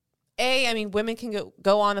like, I mean, women can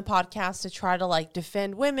go on the podcast to try to like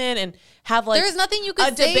defend women and have like there's nothing you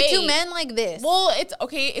could say to men like this. Well, it's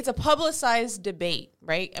okay. It's a publicized debate,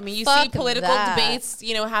 right? I mean, you see political debates,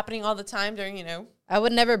 happening all the time during, I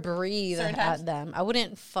would never breathe at them. I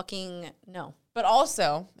wouldn't fucking no. But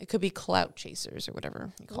also, it could be clout chasers or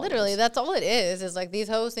whatever. Literally, that's all it is. Is like these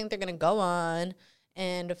hoes think they're gonna go on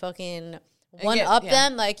and fucking one-up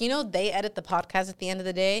them. Like, they edit the podcast at the end of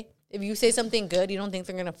the day. If you say something good, you don't think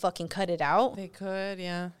they're going to fucking cut it out? They could,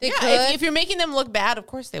 yeah. They could. If you're making them look bad, of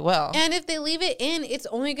course they will. And if they leave it in, it's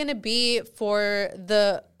only going to be for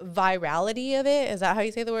the virality of it. Is that how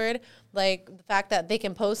you say the word? Like, the fact that they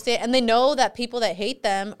can post it. And they know that people that hate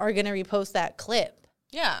them are going to repost that clip.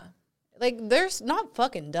 Yeah. Like, they're not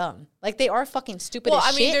fucking dumb. Like, they are fucking stupid as shit.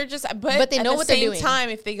 Well, I mean, they're just... But they know what they're doing. At the same time,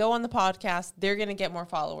 if they go on the podcast, they're going to get more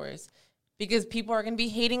followers. Because people are going to be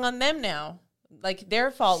hating on them now. Like,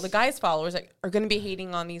 the guys' followers are going to be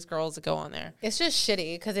hating on these girls that go on there. It's just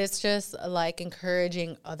shitty because it's just, like,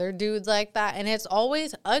 encouraging other dudes like that. And it's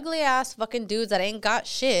always ugly-ass fucking dudes that ain't got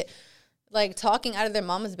shit, like, talking out of their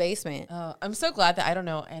mama's basement. I'm so glad that I don't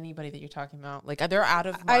know anybody that you're talking about. Like, they're out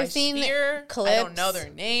of my sphere. Clips I don't know their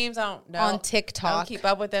names. I don't know. On TikTok. I don't keep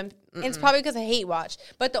up with them. It's probably because I hate watch.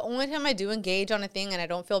 But the only time I do engage on a thing and I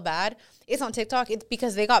don't feel bad, it's on TikTok. It's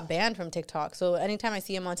because they got banned from TikTok. So anytime I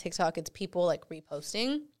see them on TikTok, it's people, like,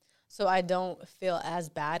 reposting. So I don't feel as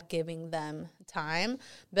bad giving them time.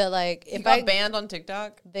 But, like, if I got banned on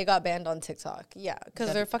TikTok? They got banned on TikTok. Yeah,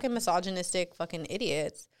 because they're fucking misogynistic fucking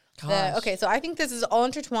idiots. Okay, so I think this is all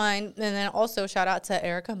intertwined. And then also shout out to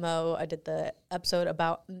Erica Moe. I did the episode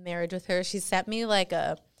about marriage with her. She sent me like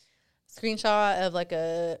a screenshot of like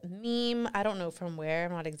a meme. I don't know from where.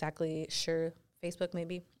 I'm not exactly sure. Facebook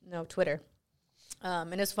maybe. No, Twitter.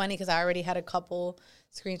 And it's funny because I already had a couple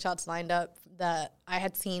screenshots lined up that I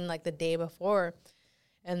had seen like the day before.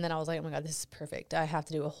 And then I was like, oh my God, this is perfect. I have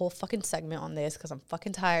to do a whole fucking segment on this because I'm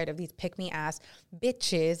fucking tired of these pick-me-ass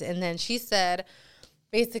bitches. And then she said...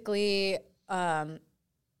 basically,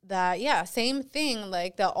 that, yeah, same thing,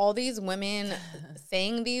 like, that all these women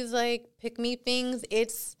saying these, like, pick-me things,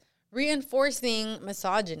 it's reinforcing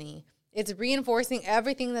misogyny. It's reinforcing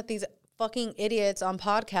everything that these fucking idiots on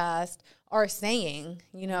podcast are saying,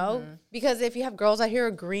 Because if you have girls out here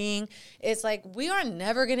agreeing, it's like, we are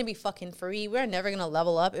never going to be fucking free. We're never going to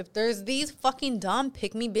level up if there's these fucking dumb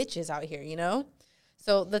pick-me bitches out here,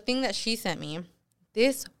 So the thing that she sent me,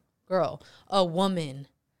 this girl, a woman.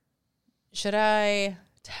 Should I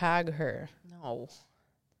tag her? No.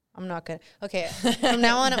 I'm not gonna. Okay. From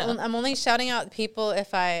now on, I'm only shouting out people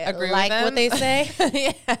if I agree like with what they say.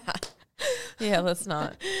 Yeah. Yeah, let's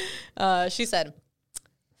not. She said,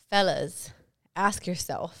 fellas, ask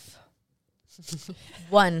yourself.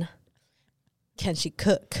 1, can she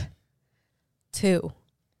cook? 2,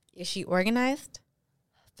 is she organized?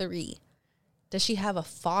 3, does she have a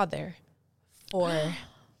father? 4,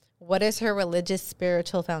 what is her religious,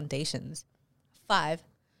 spiritual foundations? 5,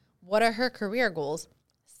 what are her career goals?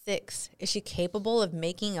 6, is she capable of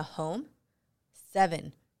making a home?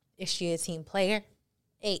 7, is she a team player?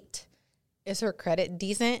 8, is her credit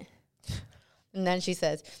decent? And then she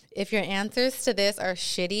says, if your answers to this are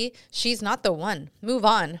shitty, she's not the one. Move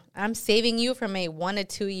on. I'm saving you from a 1 to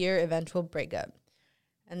 2 year eventual breakup.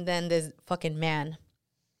 And then this fucking man.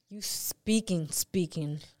 You speaking.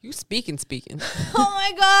 You speaking. Oh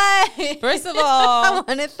my God. First of all, I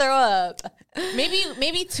want to throw up.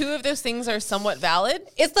 Maybe 2 of those things are somewhat valid.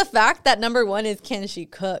 It's the fact that number 1 is, can she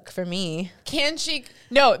cook for me?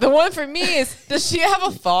 No, the one for me is, does she have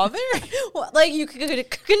a father? Well, like, you could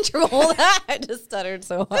control that. I just stuttered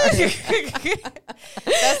so hard.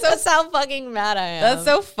 That's how fucking mad I am. That's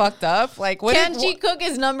so fucked up. Like, what can she cook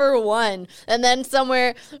is number 1. And then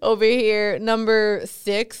somewhere over here, number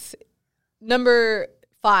 6, number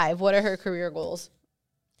 5, what are her career goals?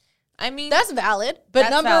 I mean, that's valid. But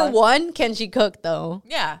number 1, can she cook though?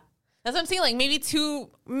 Yeah. That's what I'm saying. Like, maybe 2,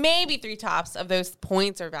 maybe 3 tops of those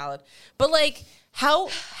points are valid. But like, how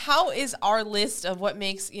is our list of what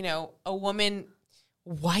makes, a woman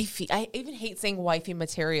wifey? I even hate saying wifey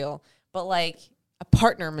material, but like a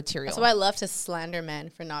partner material. That's why I love to slander men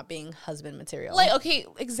for not being husband material. Like, okay,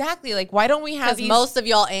 exactly. Like, why don't we have these? Most of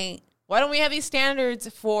y'all ain't. Why don't we have these standards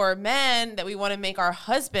for men that we want to make our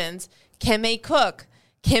husbands? Can they cook?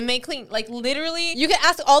 Can they clean? Like, literally. You can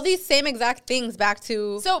ask all these same exact things back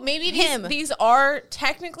to So maybe him. These are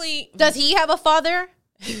technically. Does he have a father?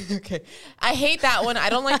 Okay. I hate that one.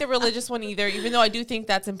 I don't like the religious one either, even though I do think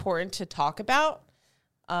that's important to talk about.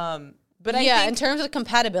 But I think in terms of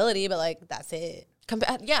compatibility, but like, that's it.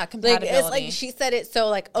 Compatibility. Like, it's like she said it so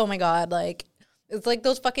like, oh my God, like, It's like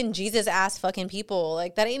those fucking Jesus ass fucking people.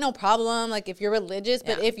 Like, that ain't no problem. Like, if you're religious,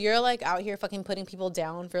 but if you're like out here fucking putting people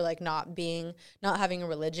down for like not having a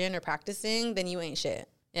religion or practicing, then you ain't shit.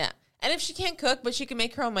 Yeah. And if she can't cook, but she can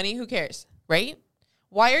make her own money, who cares? Right?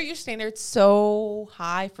 Why are your standards so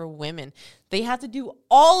high for women? They have to do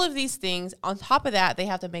all of these things. On top of that, they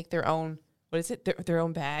have to make their own, what is it? Their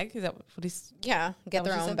own bag? Is that what he's? Yeah. Get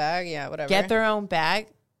their own bag. Yeah, whatever. Get their own bag.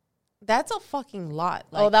 That's a fucking lot.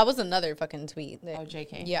 Like, that was another fucking tweet. Oh,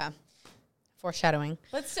 JK. Yeah. Foreshadowing.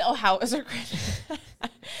 But still, how is her credit?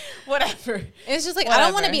 Whatever. It's just like, I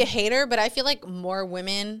don't want to be a hater, but I feel like more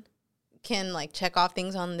women can like check off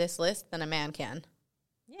things on this list than a man can.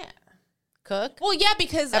 Yeah. Cook. Well, yeah,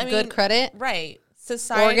 because have good credit. Right.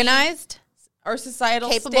 Society. Organized. Or societal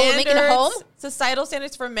capable standards. Of making a home. Societal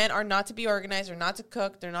standards for men are not to be organized or not to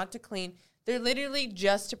cook. They're not to clean. They're literally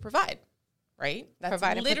just to provide. Right? That's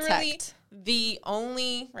provide and literally protect. The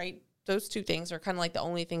only, right? Those two things are kind of like the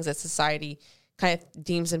only things that society kind of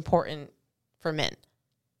deems important for men.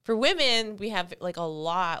 For women, we have like a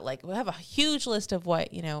lot, like we have a huge list of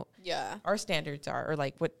what, you know, our standards are, or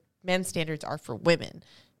like what men's standards are for women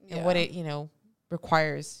and what it, you know,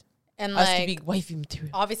 requires and us like, to be wifey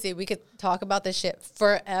material. Obviously, we could talk about this shit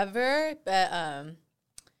forever, but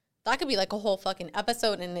that could be like a whole fucking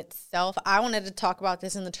episode in itself. I wanted to talk about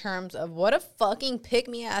this in the terms of what a fucking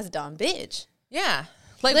pick-me-ass dumb bitch. Yeah.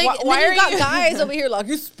 Like why are you guys over here like,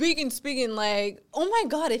 you're speaking, like, oh my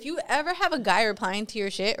God, if you ever have a guy replying to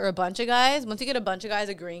your shit or a bunch of guys, once you get a bunch of guys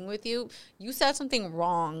agreeing with you, you said something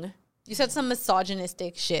wrong. You said some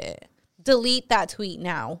misogynistic shit. Delete that tweet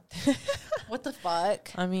now. What the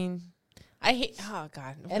fuck? I mean, I hate, oh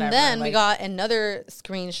God. Whatever. And then we got another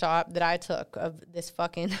screenshot that I took of this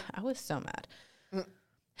fucking, I was so mad.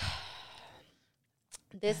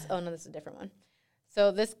 This is a different one.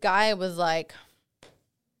 So this guy was like,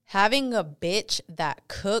 having a bitch that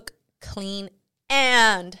cook, clean,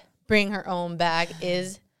 and bring her own bag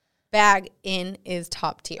is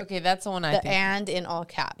top tier. Okay, that's the one I think. And in all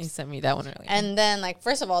caps. You sent me that one earlier. And then, like,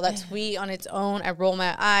 first of all, that tweet on its own, I roll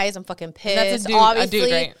my eyes. I'm fucking pissed. That's obviously, a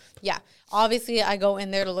dude, right? Yeah. Obviously, I go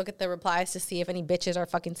in there to look at the replies to see if any bitches are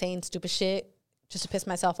fucking saying stupid shit just to piss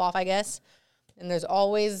myself off, I guess. And there's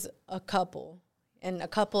always a couple. And a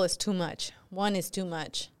couple is too much. One is too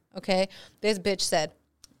much. Okay? This bitch said,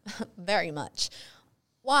 very much.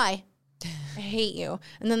 Why? I hate you.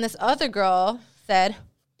 And then this other girl said,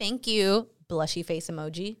 thank you, blushy face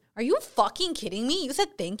emoji. Are you fucking kidding me? You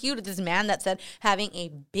said thank you to this man that said having a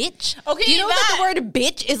bitch? Okay, do you know that the word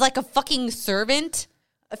bitch is like a fucking servant?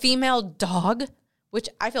 A female dog? Which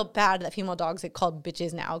I feel bad that female dogs get called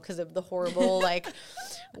bitches now because of the horrible, like,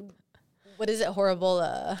 what is it? Horrible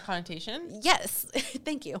connotation? Yes.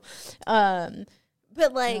 Thank you.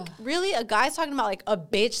 But, like, really, a guy's talking about, like, a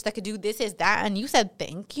bitch that could do this, is that, and you said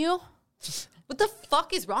thank you? What the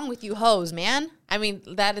fuck is wrong with you hoes, man? I mean,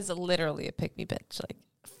 that is literally a pick-me bitch. Like,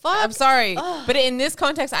 fuck. I'm sorry. Ugh. But in this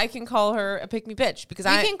context, I can call her a pick-me bitch. Because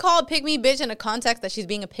you can call a pick-me bitch in a context that she's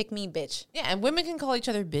being a pick-me bitch. Yeah, and women can call each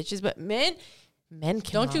other bitches, but men cannot.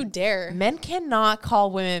 Don't you dare. Men cannot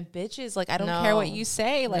call women bitches. Like, I don't care what you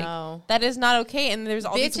say. Like, that is not okay. And there's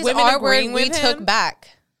all these women agreeing with him. Took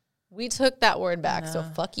back. We took that word back, so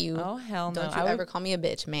fuck you. Oh, hell no. Don't you ever call me a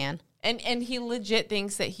bitch, man. And he legit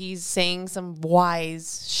thinks that he's saying some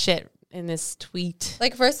wise shit in this tweet.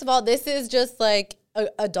 Like, first of all, this is just, like, a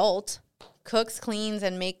adult. Cooks, cleans,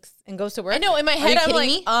 and makes, and goes to work. I know, in my head, I'm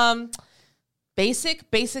like, basic.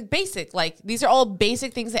 Like, these are all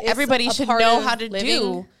basic things that everybody should know how to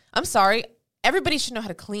do. I'm sorry. Everybody should know how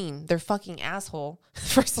to clean their fucking asshole,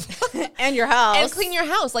 first of all. And your house. And clean your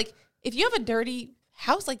house. Like, if you have a dirty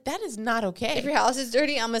house, like, that is not okay. If your house is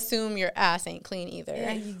dirty, I'm assuming your ass ain't clean either.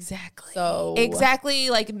 Yeah, exactly. So exactly,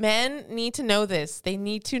 like, men need to know this. They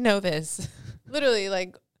need to know this. Literally,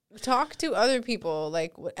 like, talk to other people,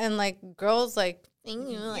 like, and like girls, like,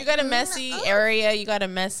 you got a messy area, you got a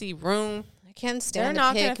messy room. I can't stand. They're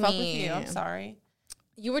not gonna fuck with you. I'm sorry.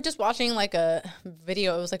 You were just watching like a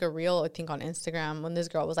video. It was like a reel, I think, on Instagram when this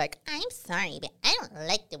girl was like, "I'm sorry, but I don't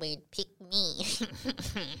like the word pick me."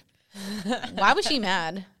 Why was she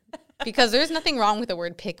mad? Because there's nothing wrong with the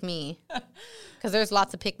word pick me. Because there's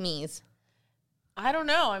lots of pick me's. I don't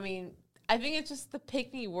know. I mean, I think it's just the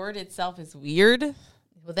pick me word itself is weird.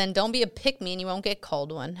 Well, then don't be a pick me and you won't get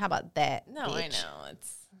called one. How about that? No, bitch? I know.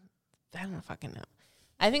 I don't fucking know.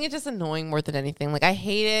 I think it's just annoying more than anything. Like, I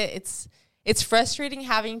hate it. It's frustrating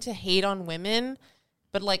having to hate on women,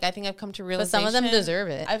 but like, I think I've come to realization. But some of them deserve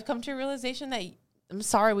it. I've come to a realization that I'm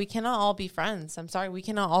sorry, we cannot all be friends. I'm sorry, we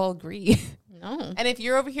cannot all agree. No. And if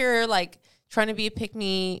you're over here like trying to be a pick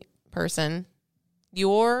me person,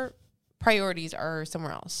 you're priorities are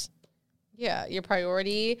somewhere else. Yeah, your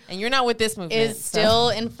priority and you're not with this movement. Is still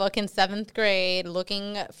in fucking 7th grade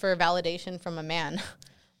looking for validation from a man.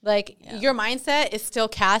 Like, your mindset is still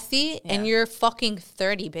Cassie, and you're fucking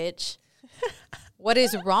 30, bitch. What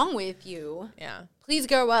is wrong with you? Yeah. Please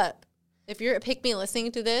grow up. If you're a pick me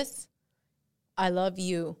listening to this, I love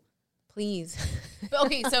you. Please. But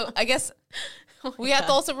okay, so I guess we have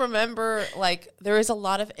to also remember, like, there is a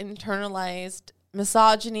lot of internalized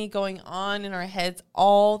misogyny going on in our heads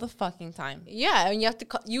all the fucking time. Yeah, and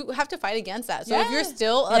you have to fight against that. So if you're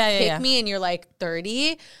still a pick me and you're like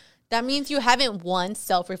 30, that means you haven't once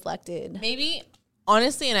self-reflected. Maybe,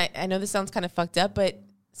 honestly, and I know this sounds kind of fucked up, but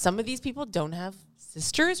some of these people don't have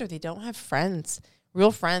sisters or they don't have friends,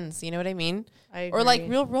 real friends. You know what I mean? I agree. Or like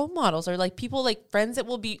real role models or like people, like friends that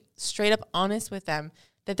will be straight up honest with them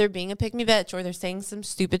that they're being a pick me bitch or they're saying some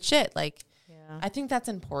stupid shit. Like, I think that's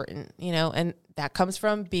important, you know, and that comes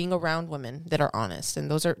from being around women that are honest, and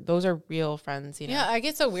those are real friends, you know. Yeah, I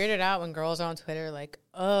get so weirded out when girls are on Twitter like,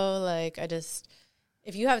 oh, like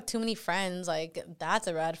if you have too many friends, like that's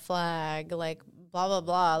a red flag, like blah blah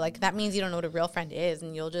blah, like that means you don't know what a real friend is,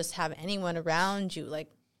 and you'll just have anyone around you. Like,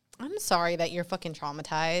 I'm sorry that you're fucking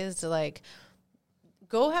traumatized. Like,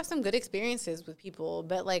 go have some good experiences with people,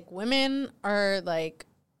 but like women are like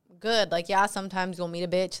good. Like, yeah, sometimes you'll meet a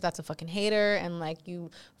bitch that's a fucking hater and like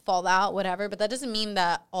you fall out, whatever, but that doesn't mean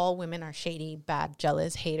that all women are shady, bad,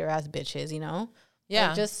 jealous, hater ass bitches, you know? Yeah.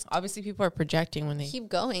 Like, just obviously people are projecting when they keep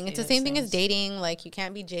going. It's the same thing as dating. Like, you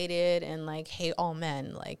can't be jaded and like hate all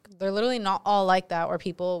men. Like, they're literally not all like that, or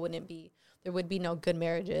there would be no good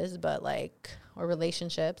marriages, but like, or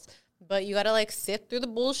relationships. But you gotta like sift through the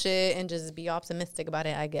bullshit and just be optimistic about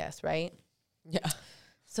it, I guess, right? Yeah.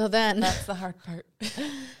 So then that's the hard part.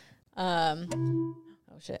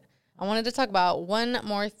 Oh shit. I wanted to talk about one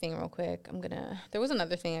more thing real quick. There was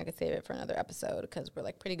another thing, I could save it for another episode because we're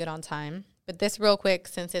like pretty good on time. But this real quick,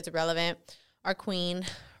 since it's relevant, our queen,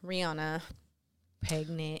 Rihanna,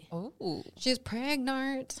 pregnant. Oh. She's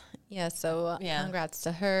pregnant. Yeah, so yeah. Congrats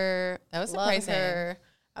to her. That was Love surprising. her.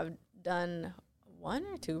 I've done 1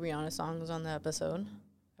 or 2 Rihanna songs on the episode,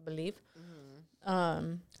 I believe.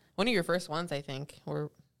 Mm-hmm. One of your first ones, I think, or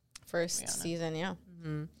first Rihanna. Season, yeah.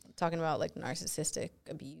 Mm-hmm. Talking about like narcissistic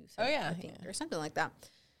abuse. I think, or something like that.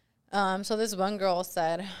 So this one girl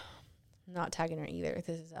said, I'm not tagging her either.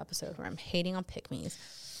 This is an episode where I'm hating on pick-me's.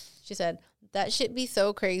 She said, that shit be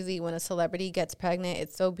so crazy when a celebrity gets pregnant.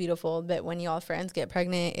 It's so beautiful. But when y'all friends get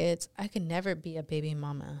pregnant, it's, I could never be a baby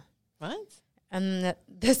mama. What? And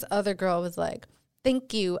this other girl was like,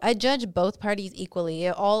 thank you. I judge both parties equally.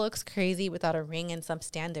 It all looks crazy without a ring and some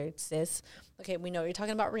standards, sis. Okay, we know you're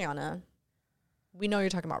talking about Rihanna.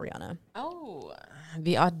 Oh,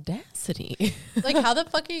 the audacity. Like, how the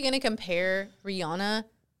fuck are you going to compare Rihanna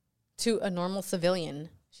to a normal civilian?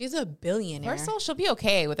 She's a billionaire. First of all, she'll be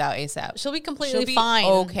okay without ASAP. She'll be completely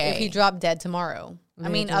fine if he dropped dead tomorrow. I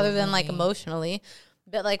mean, other than like emotionally.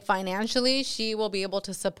 But like financially, she will be able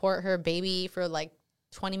to support her baby for like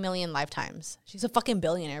 20 million lifetimes. She's a fucking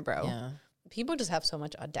billionaire, bro. Yeah. People just have so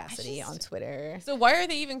much audacity on Twitter. So why are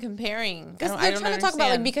they even comparing? Because they're trying to talk about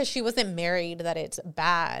like because she wasn't married that it's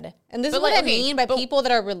bad. And this is what I mean by people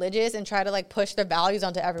that are religious and try to like push their values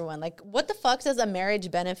onto everyone. Like, what the fuck does a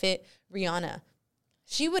marriage benefit Rihanna?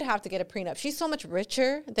 She would have to get a prenup. She's so much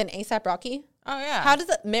richer than A$AP Rocky. Oh, yeah. How does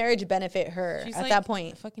a marriage benefit her at that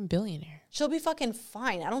point? A fucking billionaire. She'll be fucking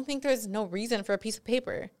fine. I don't think there's no reason for a piece of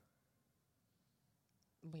paper.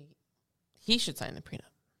 Wait. He should sign the prenup.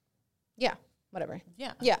 Yeah. Whatever.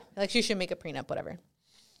 Yeah. Yeah. Like, she should make a prenup, whatever.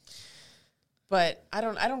 But I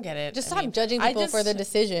don't get it. Just stop judging people for their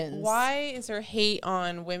decisions. Why is there hate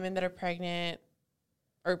on women that are pregnant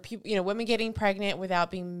or people, you know, women getting pregnant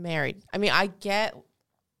without being married? I mean, I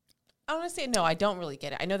want to say no, I don't really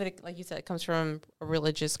get it. I know that, it, like you said, it comes from a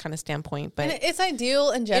religious kind of standpoint, but and it's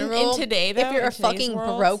ideal in general. In today, though, if you're a fucking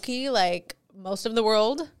brokey, like most of the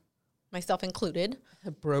world, myself included,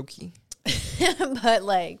 a brokey, but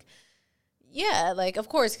like. Yeah, like, of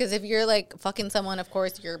course, because if you're, like, fucking someone, of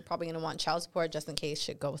course, you're probably going to want child support just in case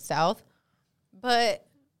shit goes south. But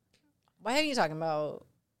why are you talking about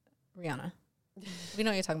Rihanna? We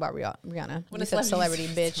know you're talking about Rihanna. When you said celebrity,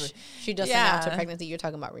 bitch, she just announced her pregnancy, you're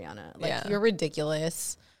talking about Rihanna. Like, you're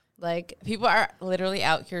ridiculous. Like, people are literally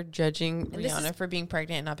out here judging Rihanna for being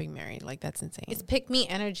pregnant and not being married. Like, that's insane. It's pick-me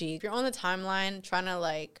energy. If you're on the timeline trying to,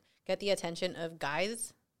 like, get the attention of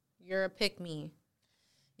guys, you're a pick-me.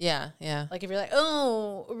 Yeah, yeah. Like, if you're like,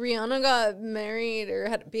 oh, Rihanna got married or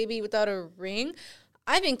had a baby without a ring,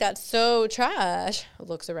 I think that's so trash.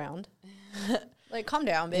 Looks around. Like, calm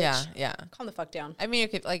down, bitch. Yeah, yeah. Calm the fuck down. I mean,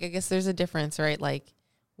 okay, like, I guess there's a difference, right? Like,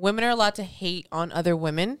 women are allowed to hate on other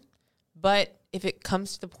women, but if it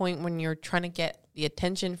comes to the point when you're trying to get the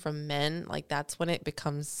attention from men, like that's when it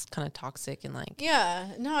becomes kind of toxic and like. Yeah,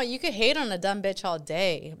 no, you could hate on a dumb bitch all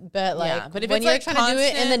day, but like but if when it's you're like trying to do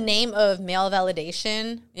it in the name of male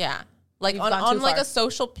validation, like we've on gone too like far. a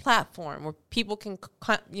social platform where people can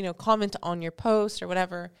comment on your post or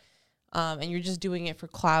whatever, and you're just doing it for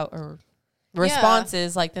clout or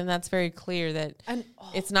responses, like then that's very clear that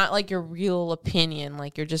it's not like your real opinion.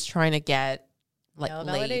 Like you're just trying to get like male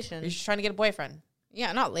laid. validation. You're just trying to get a boyfriend.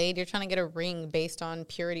 Yeah, not laid. You're trying to get a ring based on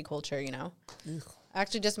purity culture, you know? Ugh. I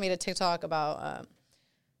actually just made a TikTok about,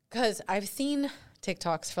 because I've seen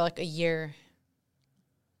TikToks for like a year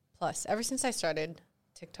plus, ever since I started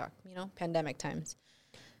TikTok, you know, pandemic times,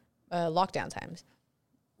 lockdown times.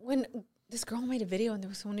 When this girl made a video and there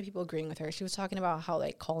were so many people agreeing with her, she was talking about how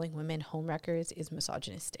like calling women homewreckers is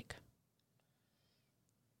misogynistic.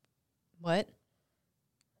 What?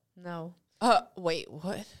 No. Wait,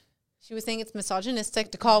 what? She was saying it's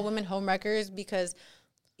misogynistic to call women homewreckers because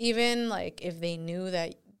even, like, if they knew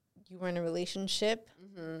that you were in a relationship,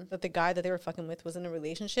 that the guy that they were fucking with was in a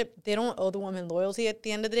relationship, they don't owe the woman loyalty at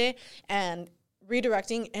the end of the day. And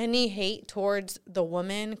redirecting any hate towards the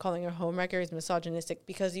woman, calling her homewrecker, is misogynistic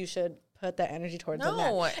because you should put that energy towards the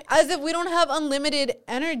man. As if we don't have unlimited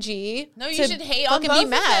energy. No, you should hate on both of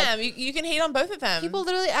them. You can hate on both of them. People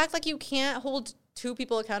literally act like you can't hold two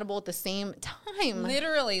people accountable at the same time.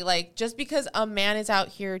 Literally, like, just because a man is out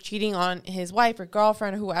here cheating on his wife or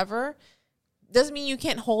girlfriend or whoever doesn't mean you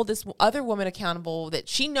can't hold this other woman accountable that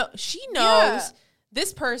she knows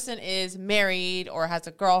this person is married or has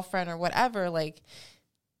a girlfriend or whatever. Like,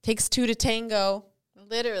 takes two to tango.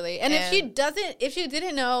 Literally. And if she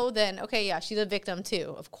didn't know, then okay, yeah, she's a victim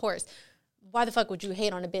too, of course. Why the fuck would you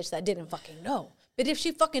hate on a bitch that didn't fucking know? But if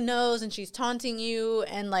she fucking knows and she's taunting you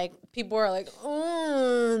and, like, people are like,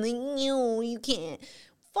 oh, no, you can't.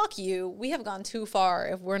 Fuck you. We have gone too far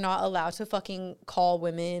if we're not allowed to fucking call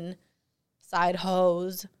women side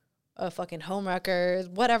hoes, fucking homewreckers,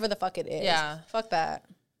 whatever the fuck it is. Yeah. Fuck that.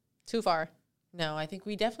 Too far. No, I think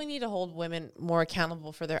we definitely need to hold women more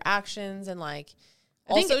accountable for their actions and, like,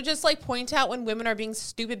 also just, like, point out when women are being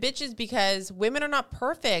stupid bitches because women are not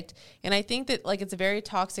perfect. And I think that, like, it's a very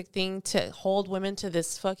toxic thing to hold women to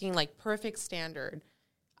this fucking, like, perfect standard.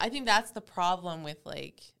 I think that's the problem with,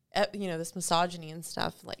 like, this misogyny and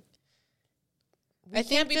stuff. Like, we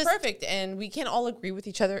can't be perfect and we can't all agree with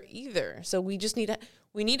each other either. So we just need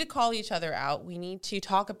to call each other out. We need to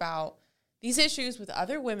talk about these issues with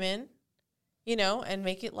other women, and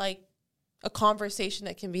make it, like, a conversation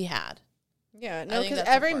that can be had. Yeah, no, because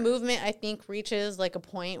every movement, I think, reaches, like, a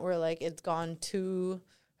point where, like, it's gone too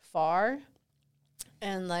far.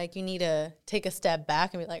 And, like, you need to take a step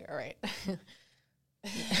back and be like, all right,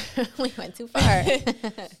 we went too far.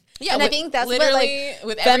 Yeah, and I think that's what, like,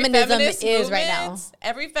 with feminism is right now.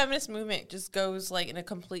 Every feminist movement just goes, like, in a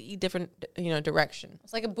completely different, direction.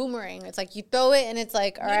 It's like a boomerang. It's like you throw it and it's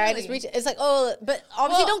like, all right, it's reach. It's like, oh, but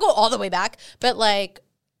obviously don't go all the way back. But, like,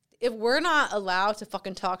 if we're not allowed to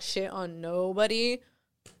fucking talk shit on nobody,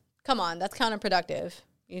 come on, that's counterproductive.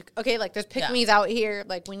 Okay, like, there's pick-me's out here.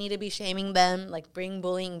 Like, we need to be shaming them. Like, bring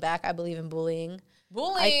bullying back. I believe in bullying.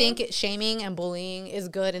 I think shaming and bullying is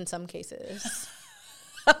good in some cases.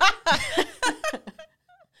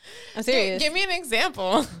 I'm serious. Give me an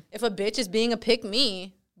example. If a bitch is being a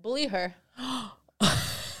pick-me, bully her.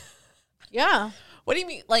 Yeah. What do you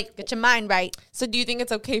mean? Like, get your mind right. So do you think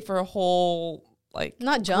it's okay for a whole, like,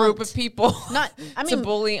 not group of people to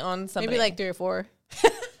bully on somebody? Maybe like 3 or 4.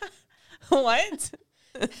 What?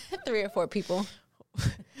 3 or 4 people.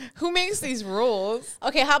 Who makes these rules?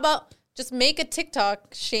 Okay, how about just make a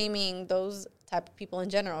TikTok shaming those type of people in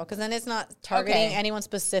general, because then it's not targeting anyone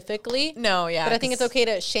specifically. No, yeah. But I think it's okay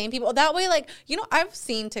to shame people. That way, like, I've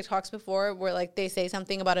seen TikToks before where, like, they say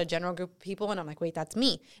something about a general group of people, and I'm like, wait, that's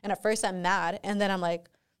me. And at first I'm mad, and then I'm like,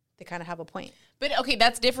 they kind of have a point. But, okay,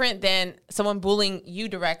 that's different than someone bullying you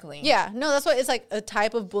directly. Yeah, no, that's what it's like, a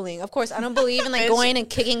type of bullying. Of course, I don't believe in, like, going and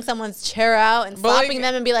kicking someone's chair out and slapping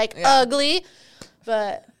them and be like, ugly.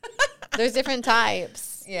 But there's different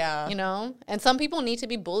types. Yeah. And some people need to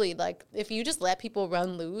be bullied. Like, if you just let people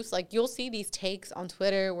run loose, like, you'll see these takes on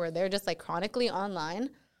Twitter where they're just, like, chronically online.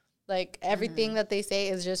 Like, everything that they say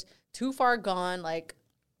is just too far gone. Like,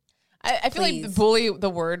 I feel like bully, the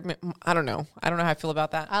word, I don't know. I don't know how I feel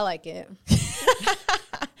about that. I like it.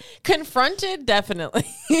 Confronted, definitely.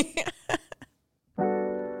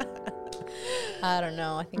 I don't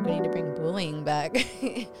know. I think we need to bring bullying back.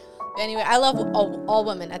 Anyway, I love all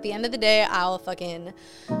women. At the end of the day, I'll fucking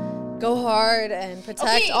go hard and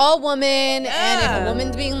protect all women. And if a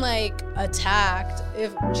woman's being like attacked,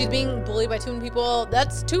 if she's being bullied by too many people,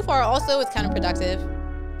 that's too far. Also, it's counterproductive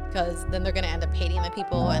because then they're gonna end up hating the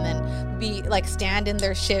people and then be like stand in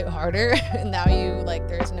their shit harder. And now you like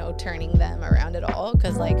there's no turning them around at all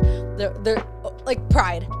because like they're like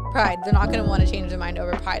pride. They're not gonna want to change their mind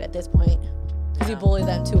over pride at this point because you bully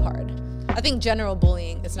them too hard. I think general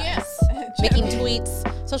bullying is nice. Making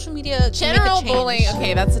tweets, social media. General bullying,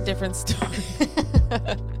 okay, that's a different story. It's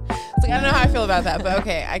like, I don't know how I feel about that, but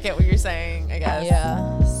okay, I get what you're saying, I guess.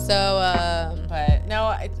 Yeah. So, but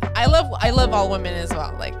no, I love all women as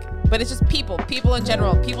well. Like, but it's just people in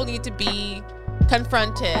general. People need to be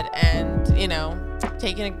confronted and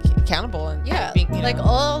taken accountable and being, like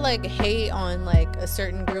all like hate on like a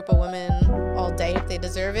certain group of women all day if they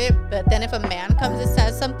deserve it, but then if a man comes and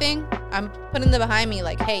says something, I'm putting them behind me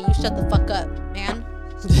like, hey, you shut the fuck up, man.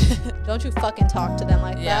 Don't you fucking talk to them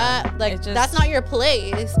like that. Like that's not your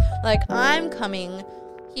place. Like I'm coming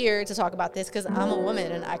here to talk about this because I'm a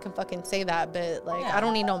woman and I can fucking say that, but like I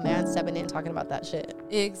don't need no man stepping in talking about that shit.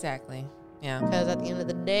 Exactly. Yeah. Because at the end of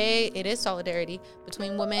the day, it is solidarity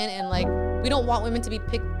between women, and like we don't want women to be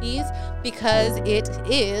pick-me's because it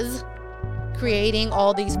is creating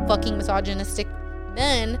all these fucking misogynistic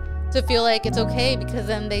men to feel like it's okay because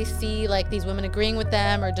then they see like these women agreeing with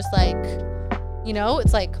them or just like,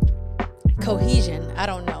 it's like cohesion. I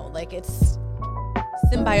don't know. Like it's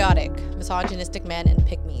symbiotic, misogynistic men and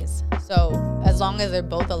pick-me's. So as long as they're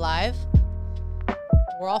both alive,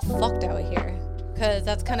 we're all fucked out here. Because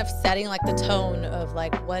that's kind of setting like the tone of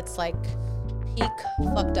like what's like peak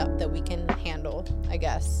fucked up that we can handle, I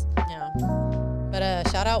guess. Yeah.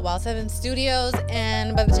 But shout out Wild 7 Studios,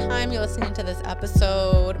 and by the time you're listening to this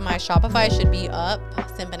episode, my Shopify should be up.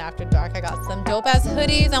 Simpin' After Dark. I got some dope ass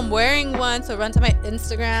hoodies. I'm wearing one, so run to my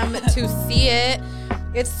Instagram to see it.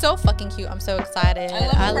 It's so fucking cute. I'm so excited.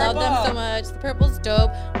 I love them so much. The purple's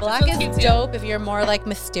dope. Black is dope if you're more like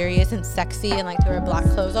mysterious and sexy and like to wear black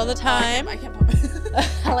clothes all the time. I can't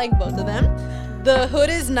I like both of them. The hood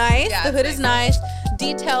is nice. The hood is nice.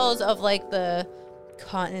 Details of like the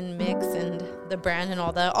cotton mix and the brand and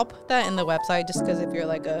all that. I'll put that in the website just because if you're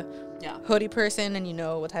like a hoodie person and you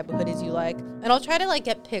know what type of hoodies you like. And I'll try to like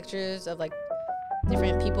get pictures of like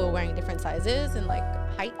different people wearing different sizes and like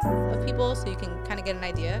heights of people so you can kind of get an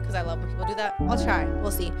idea because I love when people do that. I'll try.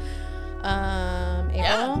 We'll see.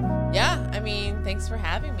 April? Yeah. I mean, thanks for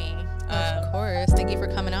having me. Of course. Thank you for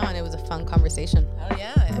coming on. It was a fun conversation. Oh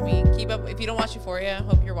yeah. I mean, keep up. If you don't watch Euphoria,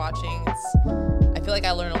 hope you're watching. I feel like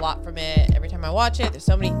I learn a lot from it every time I watch it. There's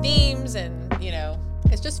so many themes and,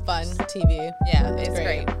 it's just fun TV. Yeah, it's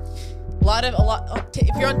great.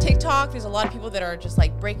 If you're on TikTok, there's a lot of people that are just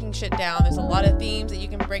like breaking shit down. There's a lot of themes that you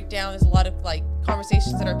can break down. There's a lot of like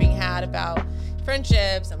conversations that are being had about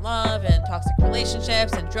friendships and love and toxic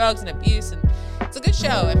relationships and drugs and abuse, and it's a good show.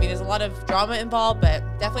 I mean, there's a lot of drama involved, but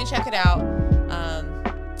definitely check it out.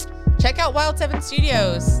 Check out Wild 7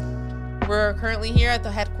 Studios. We're currently here at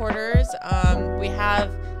the headquarters. We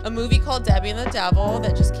have a movie called Debbie and the Devil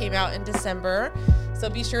that just came out in December. So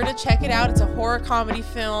be sure to check it out. It's a horror comedy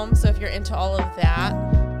film. So if you're into all of that,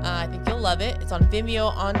 I think you'll love it. It's on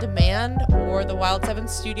Vimeo On Demand or the Wild 7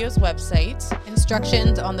 Studios website.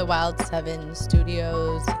 Instructions on the Wild 7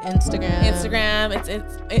 Studios Instagram.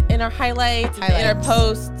 It's in our highlights. It's in our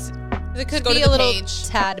posts. It could be a little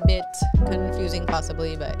tad bit confusing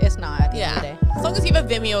possibly, but it's not at the end of the day. As long as you have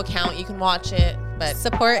a Vimeo account, you can watch it. But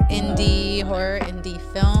support indie horror, indie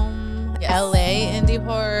film, LA indie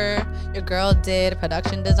horror. Your girl did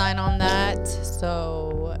production design on that.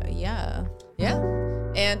 So, yeah. Yeah.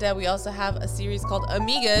 And we also have a series called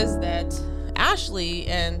Amigas that Ashley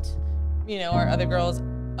and, our other girls,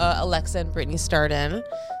 Alexa and Brittany starred in.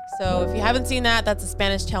 So if you haven't seen that, that's a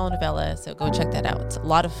Spanish telenovela. So go check that out. It's a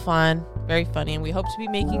lot of fun, very funny, and we hope to be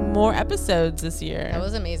making more episodes this year. That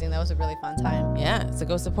was amazing. That was a really fun time. Yeah, so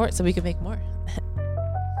go support so we can make more.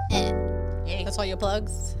 That's all your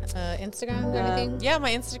plugs? Instagram or anything? Yeah,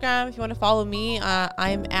 my Instagram. If you want to follow me,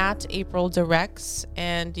 I'm at April Directs,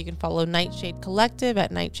 and you can follow Nightshade Collective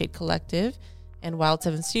at Nightshade Collective, and Wild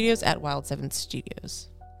 7 Studios at Wild 7 Studios.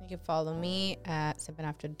 You can follow me at Simpin'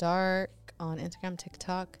 After Dark on Instagram,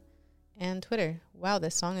 TikTok, and Twitter. Wow,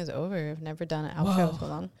 this song is over. I've never done an outro so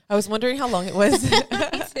long. I was wondering how long it was. Me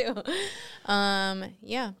too.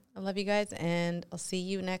 Yeah, I love you guys, and I'll see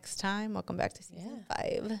you next time. Welcome back to season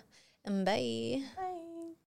 5. And bye.